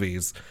the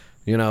movies.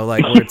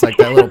 Like where it's like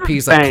that little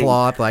piece of Bang.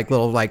 cloth, like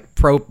little like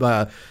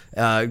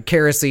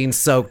kerosene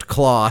soaked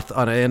cloth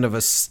on the end of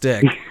a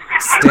stick.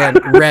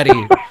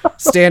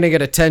 Standing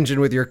at attention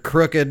with your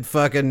crooked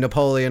fucking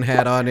Napoleon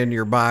hat on in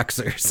your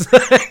boxers.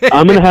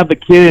 I'm gonna have the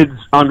kids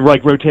on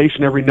like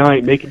rotation every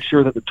night, making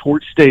sure that the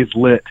torch stays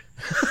lit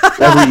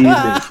every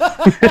evening,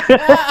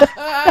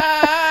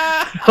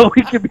 so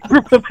we can be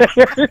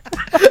prepared.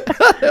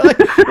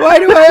 Why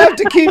do I have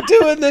to keep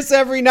doing this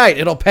every night?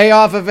 It'll pay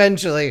off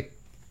eventually.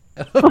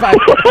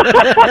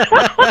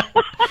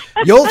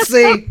 You'll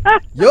see.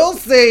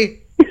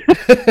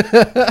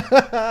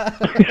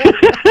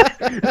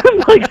 I'm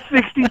like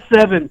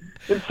 67,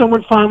 and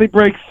someone finally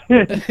breaks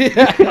in.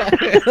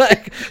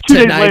 Like, 2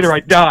 days later, I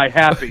die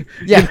happy.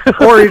 Yeah,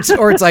 or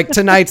it's like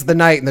tonight's the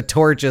night and the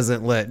torch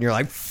isn't lit, and you're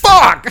like,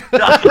 fuck!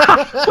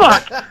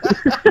 Fuck.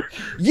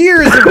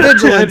 Years of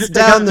vigilance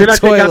down the Did I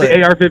take out toilet.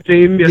 the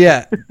AR-15?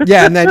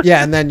 Yeah,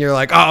 and then you're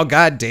like, oh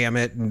god damn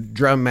it, and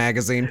drum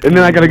magazine. And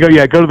then I gotta go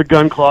to the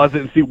gun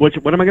closet and see what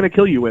am I gonna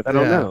kill you with? I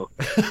don't know.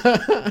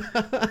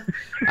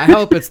 I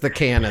hope it's the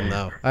cannon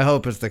though. I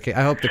hope the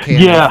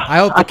cannon. Yeah, I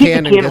hope the think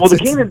cannon gets Well, the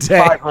its cannon's day.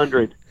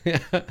 $500.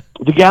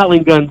 The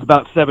Gatling gun's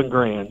about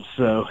 $7,000,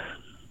 so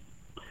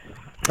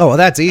Oh, well,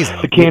 that's easy.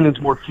 the cannon's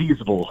more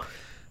feasible.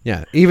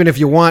 Yeah, even if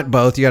you want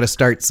both, you got to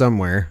start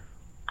somewhere.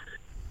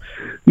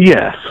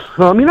 Yes.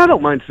 Well, I mean, I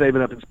don't mind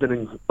saving up and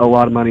spending a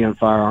lot of money on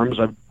firearms.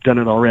 I've done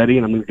it already,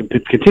 and I'm going to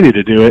continue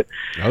to do it.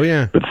 Oh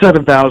yeah. But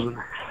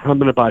 $7,000, I'm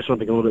going to buy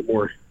something a little bit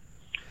more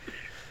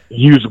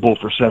usable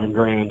for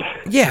 $7,000.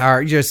 Yeah,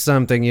 or just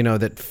something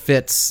that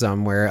fits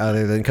somewhere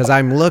other than because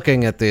I'm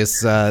looking at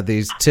these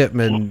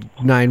Tippmann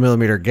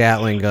 9mm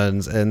Gatling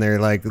guns and they're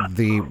like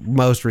the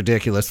most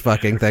ridiculous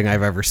fucking thing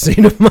I've ever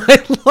seen in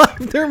my life.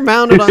 They're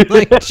mounted on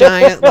like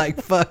giant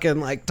like fucking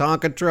like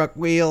Tonka truck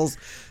wheels.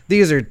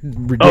 These are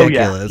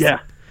ridiculous. Oh yeah.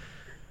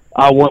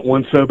 I want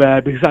one so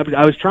bad because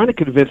I was trying to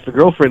convince the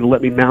girlfriend to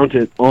let me mount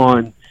it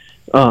on.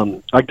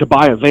 Like to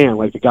buy a van,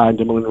 like the guy in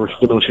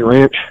Demolition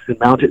Ranch, and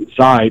mount it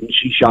inside, and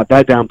she shot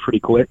that down pretty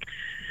quick.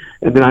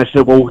 And then I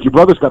said, well, your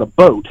brother's got a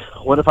boat.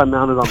 What if I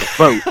mount it on the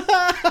boat?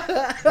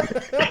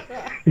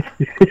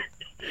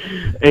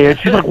 And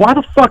she's like, why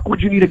the fuck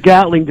would you need a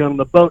Gatling gun on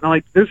the boat? And I'm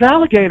like, there's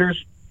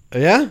alligators.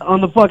 Yeah?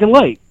 on the fucking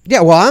lake.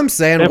 Yeah, well, I'm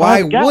saying, If I why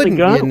had a Gatling wouldn't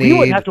gun, you we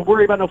wouldn't need... have to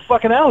worry about no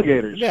fucking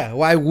alligators. Yeah,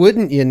 why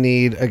wouldn't you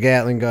need a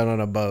Gatling gun on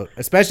a boat?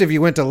 Especially if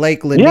you went to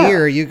Lake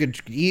Lanier, you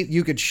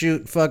could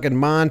shoot fucking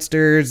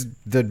monsters,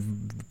 the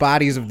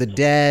bodies of the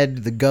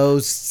dead, the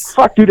ghosts.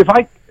 Fuck, dude, if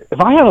I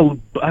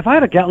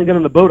had a Gatling gun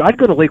on the boat, I'd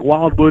go to Lake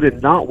Wildwood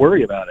and not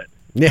worry about it.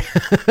 Yeah.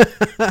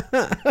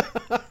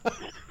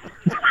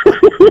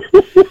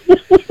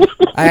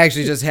 I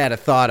actually just had a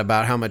thought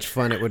about how much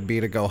fun it would be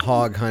to go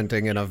hog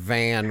hunting in a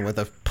van with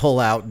a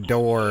pull-out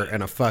door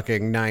and a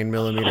fucking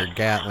 9mm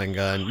Gatling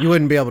gun. You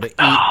wouldn't be able to eat.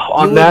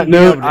 On that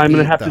note, I'm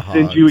going to have to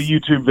send you a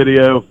YouTube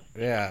video.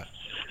 Yeah.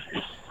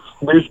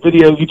 There's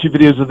YouTube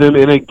videos of them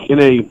in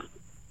a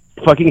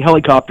fucking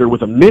helicopter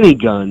with a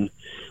minigun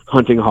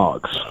hunting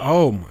hogs.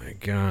 Oh my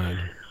god.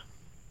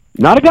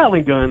 Not a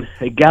Gatling gun,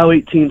 a GAU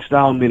 18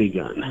 style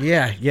minigun.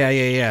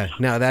 Yeah.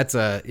 No, that's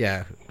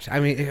yeah. I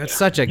mean, it's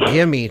such a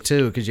gimme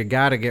too, because you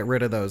got to get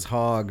rid of those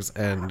hogs,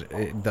 and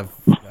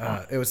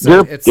it's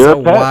so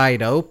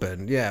wide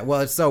open. Yeah, well,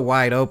 it's so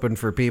wide open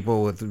for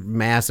people with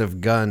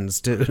massive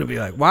guns too to be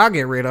like, well, I'll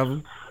get rid of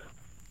them.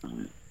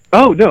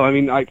 Oh no, I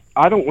mean, I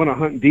don't want to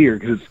hunt deer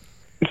because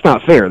it's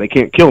not fair. They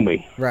can't kill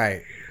me.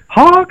 Right.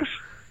 Hogs?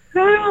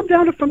 I'm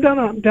down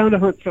to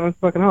hunt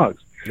fucking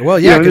hogs. Well,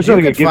 yeah, because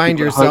you could find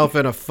yourself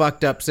in a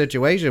fucked up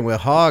situation with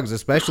hogs,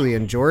 especially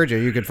in Georgia.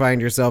 You could find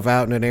yourself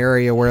out in an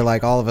area where,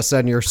 like, all of a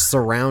sudden you're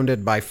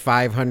surrounded by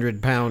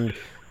 500-pound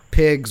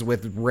pigs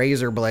with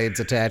razor blades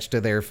attached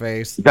to their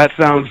face. That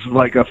sounds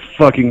like a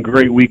fucking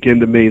great weekend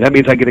to me. That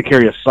means I get to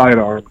carry a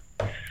sidearm.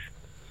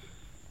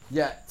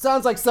 Yeah,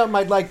 sounds like something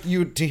I'd like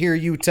you to hear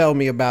you tell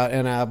me about,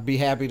 and I'll be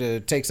happy to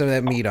take some of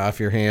that meat off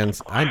your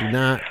hands. I do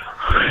not.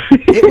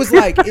 It was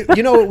like,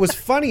 it was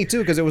funny, too,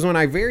 because it was when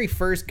I very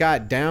first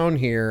got down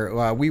here.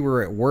 We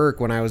were at work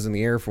when I was in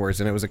the Air Force,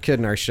 and it was a kid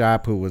in our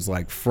shop who was,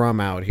 like, from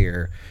out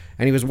here.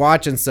 And he was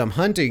watching some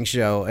hunting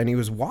show, and he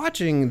was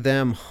watching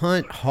them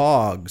hunt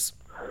hogs.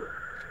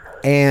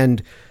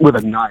 And with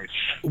a knife.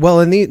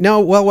 Well,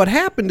 what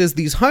happened is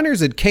these hunters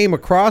had came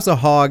across a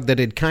hog that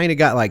had kind of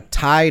got, like,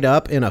 tied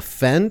up in a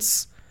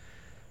fence.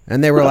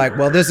 And they were like,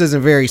 well, this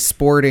isn't very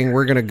sporting.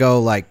 We're going to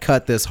go, like,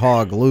 cut this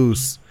hog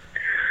loose.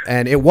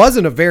 And it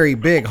wasn't a very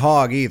big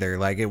hog either.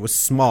 Like, it was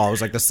small. It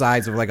was like the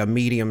size of like a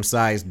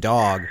medium-sized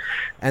dog.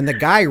 And the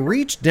guy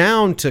reached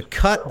down to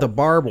cut the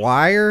barbed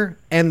wire,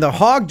 and the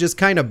hog just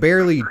kind of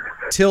barely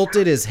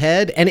tilted his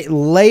head, and it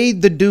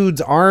laid the dude's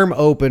arm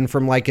open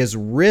from like his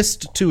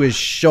wrist to his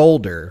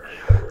shoulder.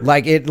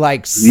 Like, it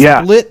like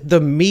split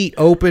the meat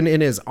open in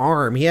his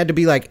arm. He had to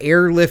be like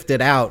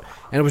airlifted out,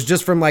 and it was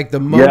just from like the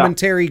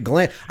momentary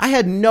glance. I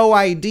had no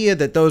idea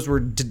that those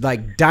were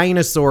like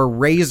dinosaur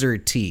razor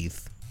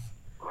teeth.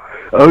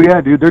 Oh,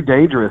 yeah, dude, they're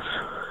dangerous.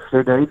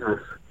 They're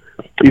dangerous.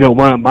 You know,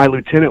 my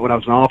lieutenant, when I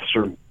was an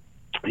officer,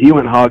 he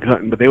went hog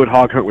hunting, but they would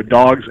hog hunt with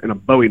dogs and a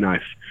Bowie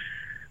knife.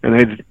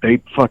 And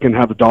they'd fucking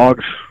have the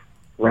dogs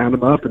round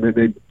them up, and then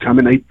they'd come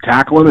and they'd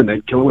tackle them, and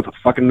they'd kill them with a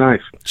fucking knife.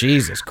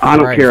 Jesus Christ.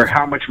 I don't care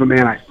how much of a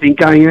man I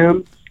think I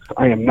am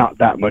not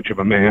that much of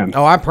a man.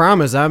 Oh, I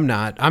promise I'm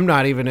not. I'm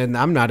not in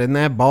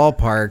that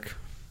ballpark.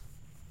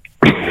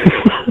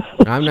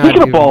 I'm not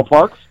Speaking of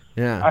ballparks,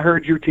 yeah. I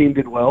heard your team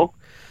did well.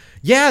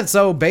 Yeah,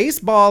 so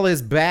baseball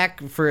is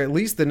back for at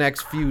least the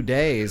next few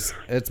days.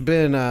 It's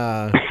been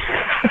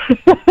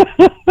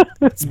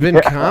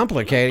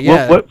complicated.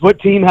 Yeah. What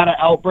team had an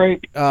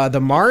outbreak? The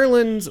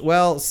Marlins.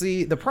 Well,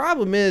 see, the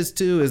problem is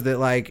that,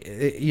 like,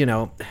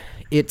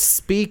 it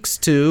speaks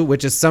to,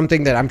 which is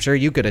something that I'm sure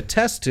you could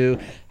attest to,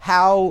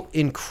 how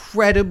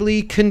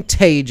incredibly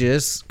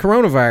contagious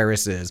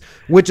coronavirus is,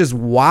 which is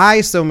why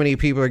so many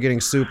people are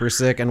getting super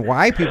sick and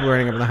why people are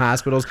ending up in the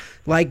hospitals.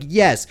 Like,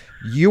 yes,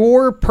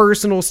 your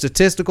personal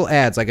statistical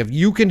odds, like if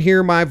you can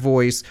hear my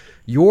voice,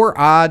 your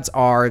odds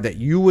are that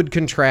you would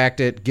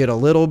contract it, get a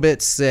little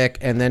bit sick,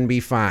 and then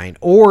be fine.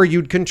 Or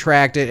you'd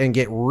contract it and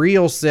get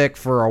real sick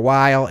for a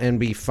while and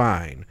be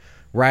fine,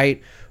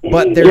 right?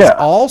 But there's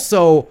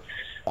also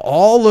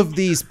all of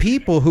these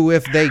people who,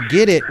 if they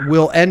get it,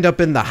 will end up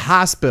in the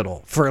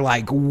hospital for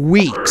like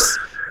weeks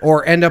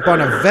or end up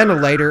on a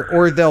ventilator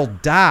or they'll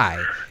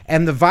die.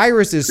 And the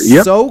virus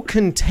is so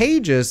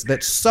contagious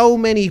that so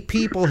many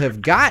people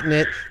have gotten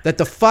it that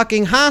the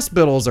fucking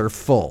hospitals are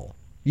full.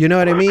 You know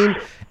what I mean?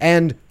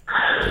 And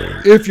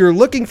if you're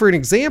looking for an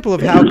example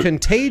of how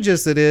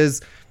contagious it is,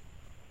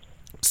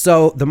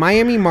 so the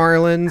Miami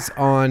Marlins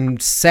on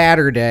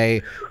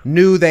Saturday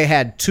knew they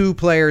had 2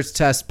 players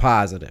test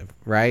positive,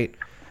 right?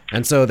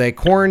 And so they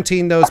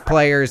quarantined those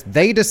players.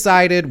 They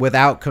decided,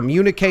 without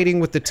communicating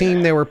with the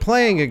team they were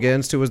playing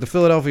against, who was the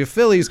Philadelphia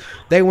Phillies,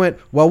 they went,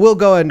 well, we'll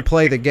go ahead and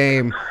play the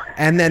game.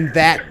 And then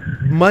that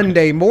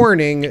Monday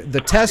morning, the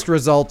test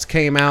results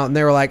came out, and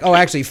they were like, oh,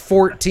 actually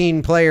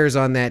 14 players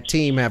on that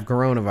team have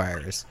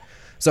coronavirus.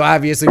 So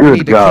obviously we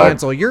need to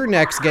cancel your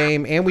next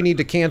game, and we need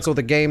to cancel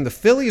the game the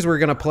Phillies were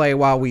going to play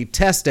while we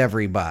test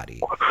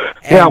everybody.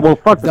 And yeah, well,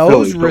 fuck the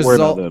Phillies.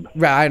 Results.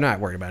 I'm not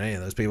worried about any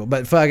of those people,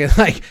 but fucking,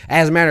 like,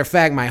 as a matter of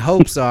fact, my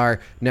hopes are.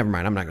 Never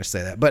mind, I'm not going to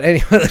say that. But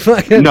anyway,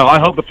 no, I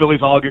hope the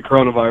Phillies all get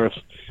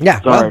coronavirus. Yeah,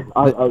 Sorry.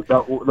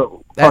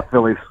 well, Fuck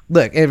Phillies.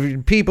 Look,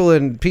 if people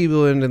in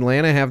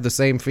Atlanta have the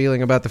same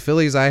feeling about the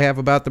Phillies I have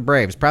about the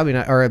Braves, probably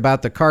not, or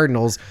about the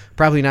Cardinals,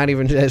 probably not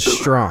even as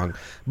strong.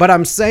 But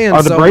I'm saying,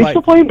 Are the Braves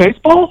still playing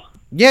baseball?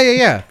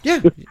 Yeah.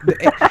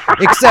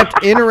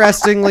 Except,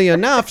 interestingly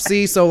enough,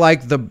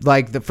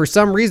 for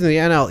some reason the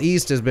NL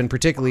East has been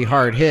particularly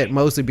hard hit,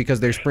 mostly because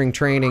their spring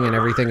training and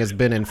everything has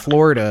been in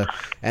Florida,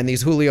 and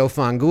these Julio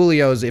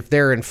Fongulios, if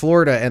they're in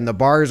Florida and the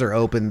bars are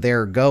open,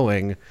 they're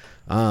going.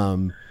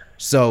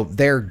 So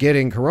they're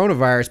getting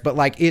coronavirus, but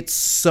like it's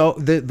so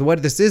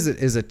what this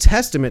is a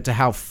testament to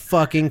how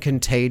fucking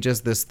contagious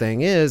this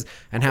thing is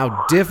and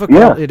how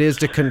difficult it is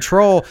to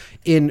control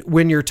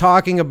when you're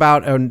talking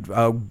about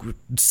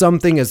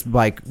something as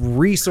like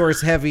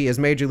resource heavy as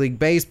Major League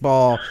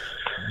Baseball,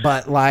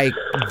 but like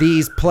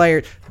these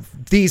players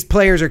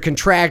are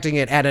contracting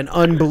it at an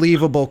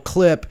unbelievable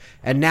clip,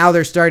 and now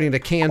they're starting to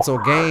cancel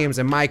games.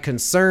 And my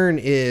concern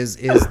is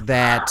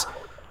that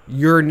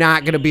you're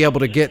not going to be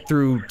able to get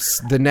through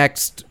the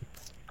next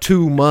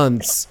 2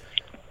 months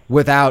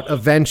without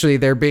eventually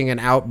there being an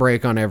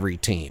outbreak on every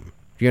team.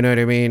 You know what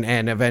I mean?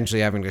 And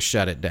eventually having to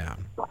shut it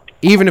down.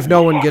 Even if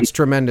no one gets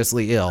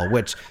tremendously ill,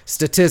 which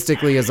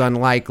statistically is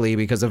unlikely,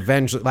 because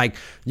eventually, like,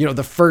 you know,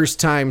 the first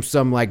time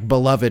some like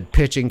beloved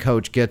pitching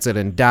coach gets it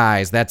and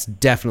dies, that's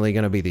definitely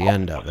going to be the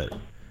end of it.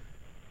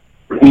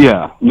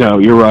 Yeah, no,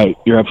 you're right.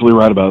 You're absolutely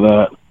right about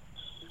that.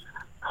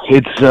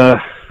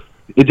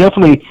 It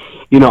definitely,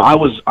 you know,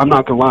 I'm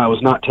not gonna lie, I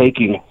was not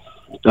taking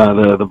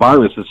the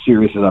virus as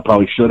serious as I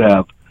probably should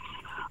have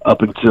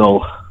up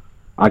until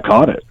I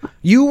caught it.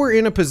 You were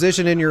in a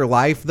position in your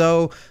life,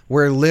 though,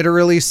 where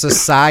literally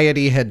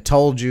society had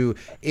told you,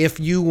 if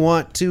you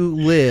want to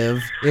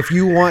live, if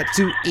you want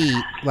to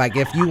eat, like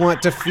if you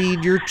want to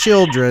feed your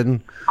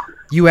children,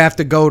 you have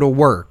to go to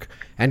work.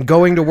 And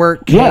going to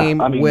work came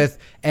with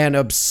an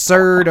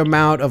absurd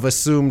amount of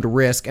assumed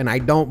risk, and I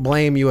don't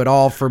blame you at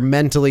all for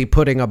mentally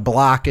putting a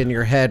block in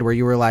your head where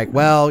you were like,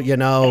 well, you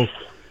know,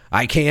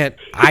 I can't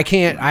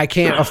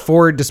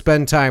afford to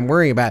spend time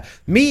worrying about it.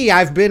 Me,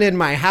 I've been in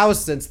my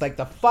house since like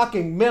the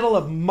fucking middle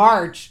of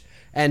March,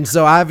 and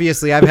so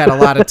obviously I've had a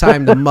lot of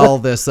time to mull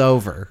this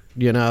over,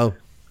 you know?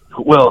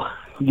 Well,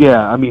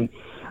 yeah, I mean,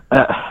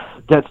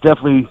 that's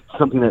definitely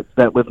something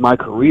that with my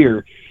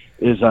career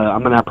is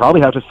I'm going to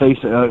probably have to face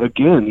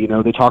again. You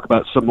know, they talk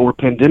about some more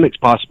pandemics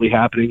possibly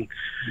happening,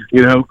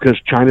 you know, because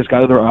China's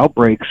got other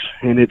outbreaks,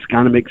 and it's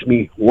kind of makes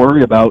me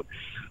worry about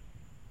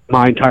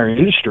my entire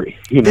industry,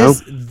 you know?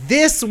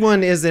 This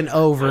one isn't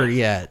over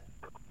yet.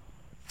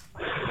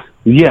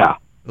 Yeah.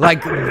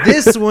 Like,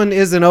 this one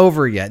isn't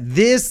over yet.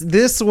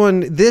 This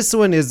one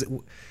is...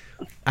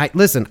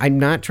 Listen, I'm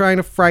not trying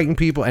to frighten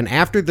people, and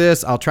after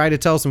this, I'll try to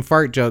tell some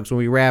fart jokes when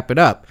we wrap it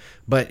up.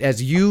 But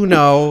as you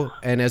know,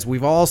 and as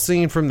we've all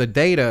seen from the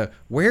data,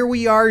 where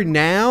we are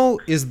now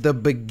is the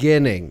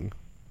beginning.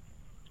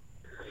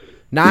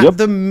 Not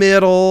the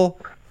middle,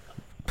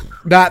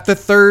 not the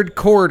third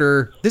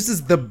quarter. This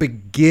is the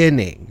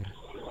beginning.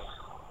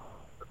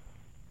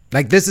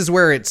 Like, this is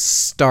where it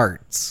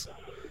starts.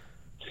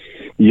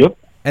 Yep.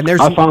 And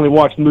I finally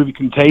watched the movie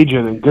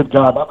Contagion, and good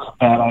God, that was a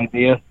bad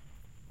idea.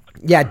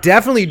 Yeah,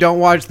 definitely don't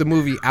watch the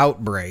movie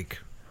Outbreak.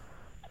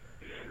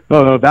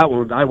 No, that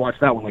one, I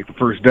watched that one like the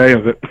first day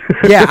of it.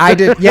 Yeah, I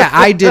did. Yeah,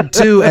 I did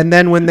too. And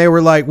then when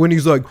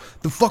he's like,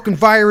 the fucking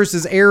virus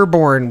is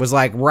airborne, was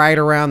like right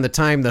around the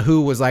time the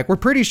WHO was like, we're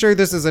pretty sure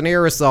this is an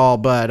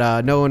aerosol,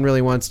 but no one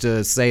really wants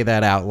to say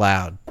that out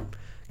loud,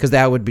 because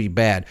that would be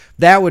bad.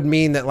 That would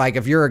mean that, like,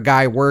 if you're a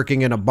guy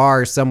working in a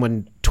bar,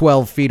 someone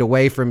 12 feet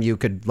away from you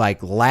could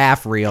like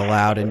laugh real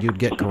loud and you'd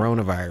get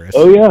coronavirus.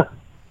 Oh yeah.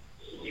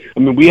 I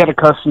mean, we had a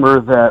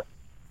customer that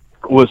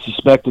was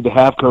suspected to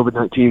have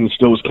COVID-19 and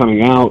still was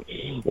coming out,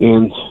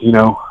 and you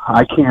know,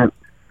 I can't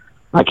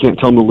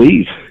tell them to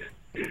leave.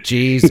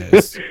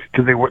 Jesus,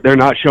 because they're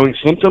not showing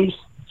symptoms.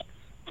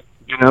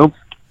 You know.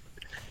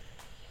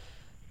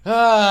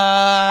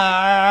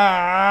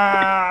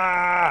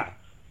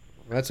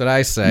 That's what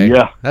I say.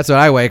 Yeah, that's what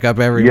I wake up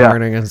every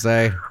morning and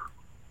say.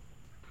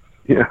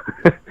 Yeah,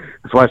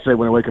 that's why I say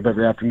when I wake up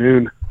every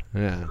afternoon.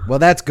 Yeah. Well,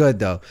 that's good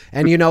though.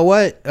 And you know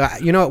what?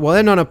 We'll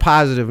end on a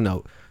positive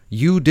note.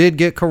 You did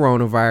get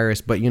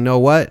coronavirus, but you know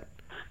what?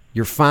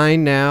 You're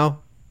fine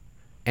now.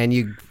 And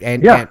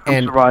I'm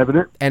surviving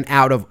it. And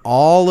out of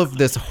all of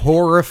this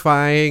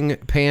horrifying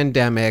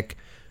pandemic,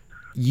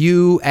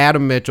 you,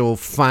 Adam Mitchell,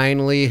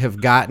 finally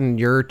have gotten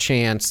your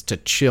chance to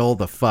chill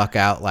the fuck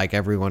out like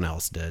everyone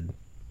else did.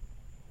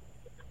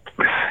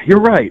 You're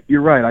right.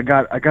 I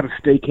got a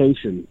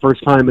staycation.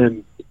 First time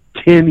in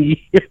 10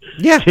 years.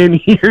 Yeah. 10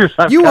 years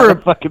I've got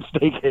a fucking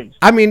staycation.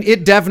 I mean,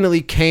 it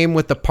definitely came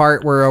with the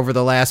part where over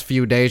the last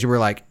few days you were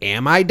like,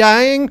 am I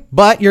dying?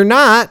 But you're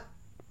not.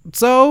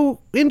 So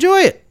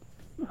enjoy it.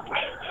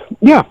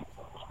 Yeah.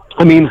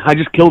 I mean, I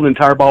just killed an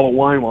entire bottle of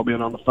wine while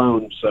being on the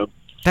phone, so.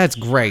 That's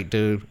great,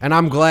 dude. And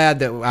I'm glad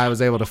that I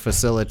was able to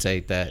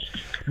facilitate that.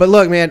 But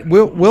look, man,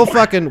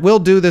 we'll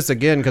do this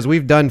again because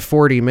we've done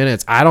 40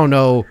 minutes. I don't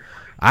know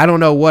I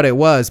don't know what it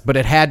was, but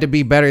it had to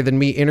be better than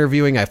me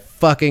interviewing a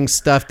fucking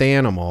stuffed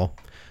animal.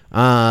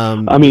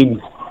 I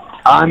mean,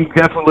 I'm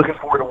definitely looking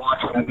forward to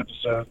watching that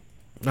episode.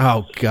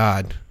 Oh,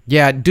 God.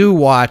 Yeah, do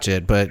watch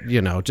it, but,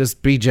 you know,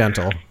 just be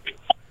gentle.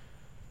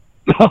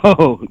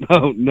 No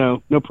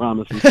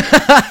promises. All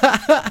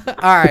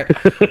right.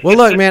 Well,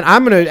 look, man,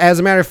 as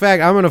a matter of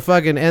fact, I'm going to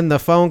fucking end the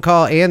phone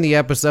call and the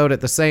episode at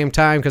the same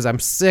time because I'm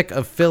sick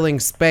of filling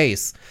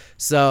space.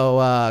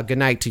 So, good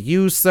night to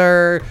you,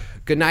 sir.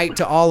 Good night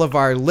to all of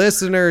our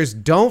listeners.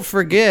 Don't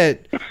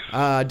forget,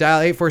 dial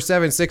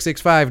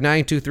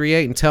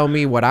 847-665-9238 and tell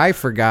me what I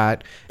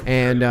forgot.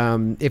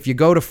 And if you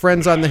go to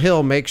Friends on the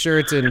Hill, make sure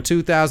it's in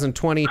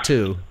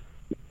 2022.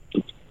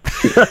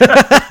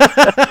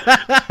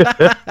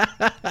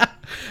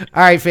 All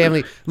right,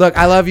 family. Look,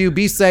 I love you.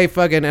 Be safe,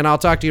 fucking, and I'll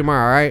talk to you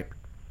tomorrow, all right?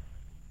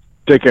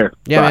 Take care.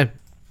 Yeah, Bye. man.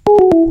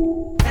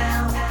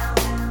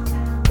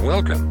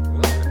 Welcome.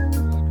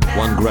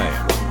 1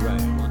 gram.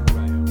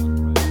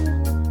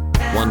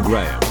 1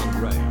 gram.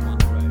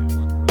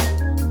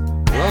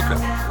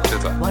 Welcome to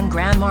the 1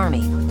 Gram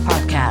Army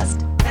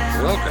Podcast.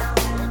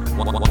 Welcome.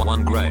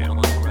 1 gram.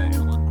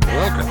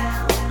 Welcome.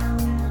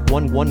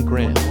 1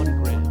 gram.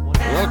 Welcome.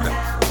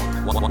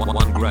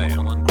 1 gram.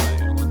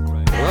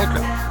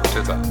 Welcome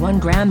to the 1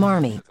 Gram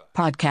Army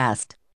Podcast.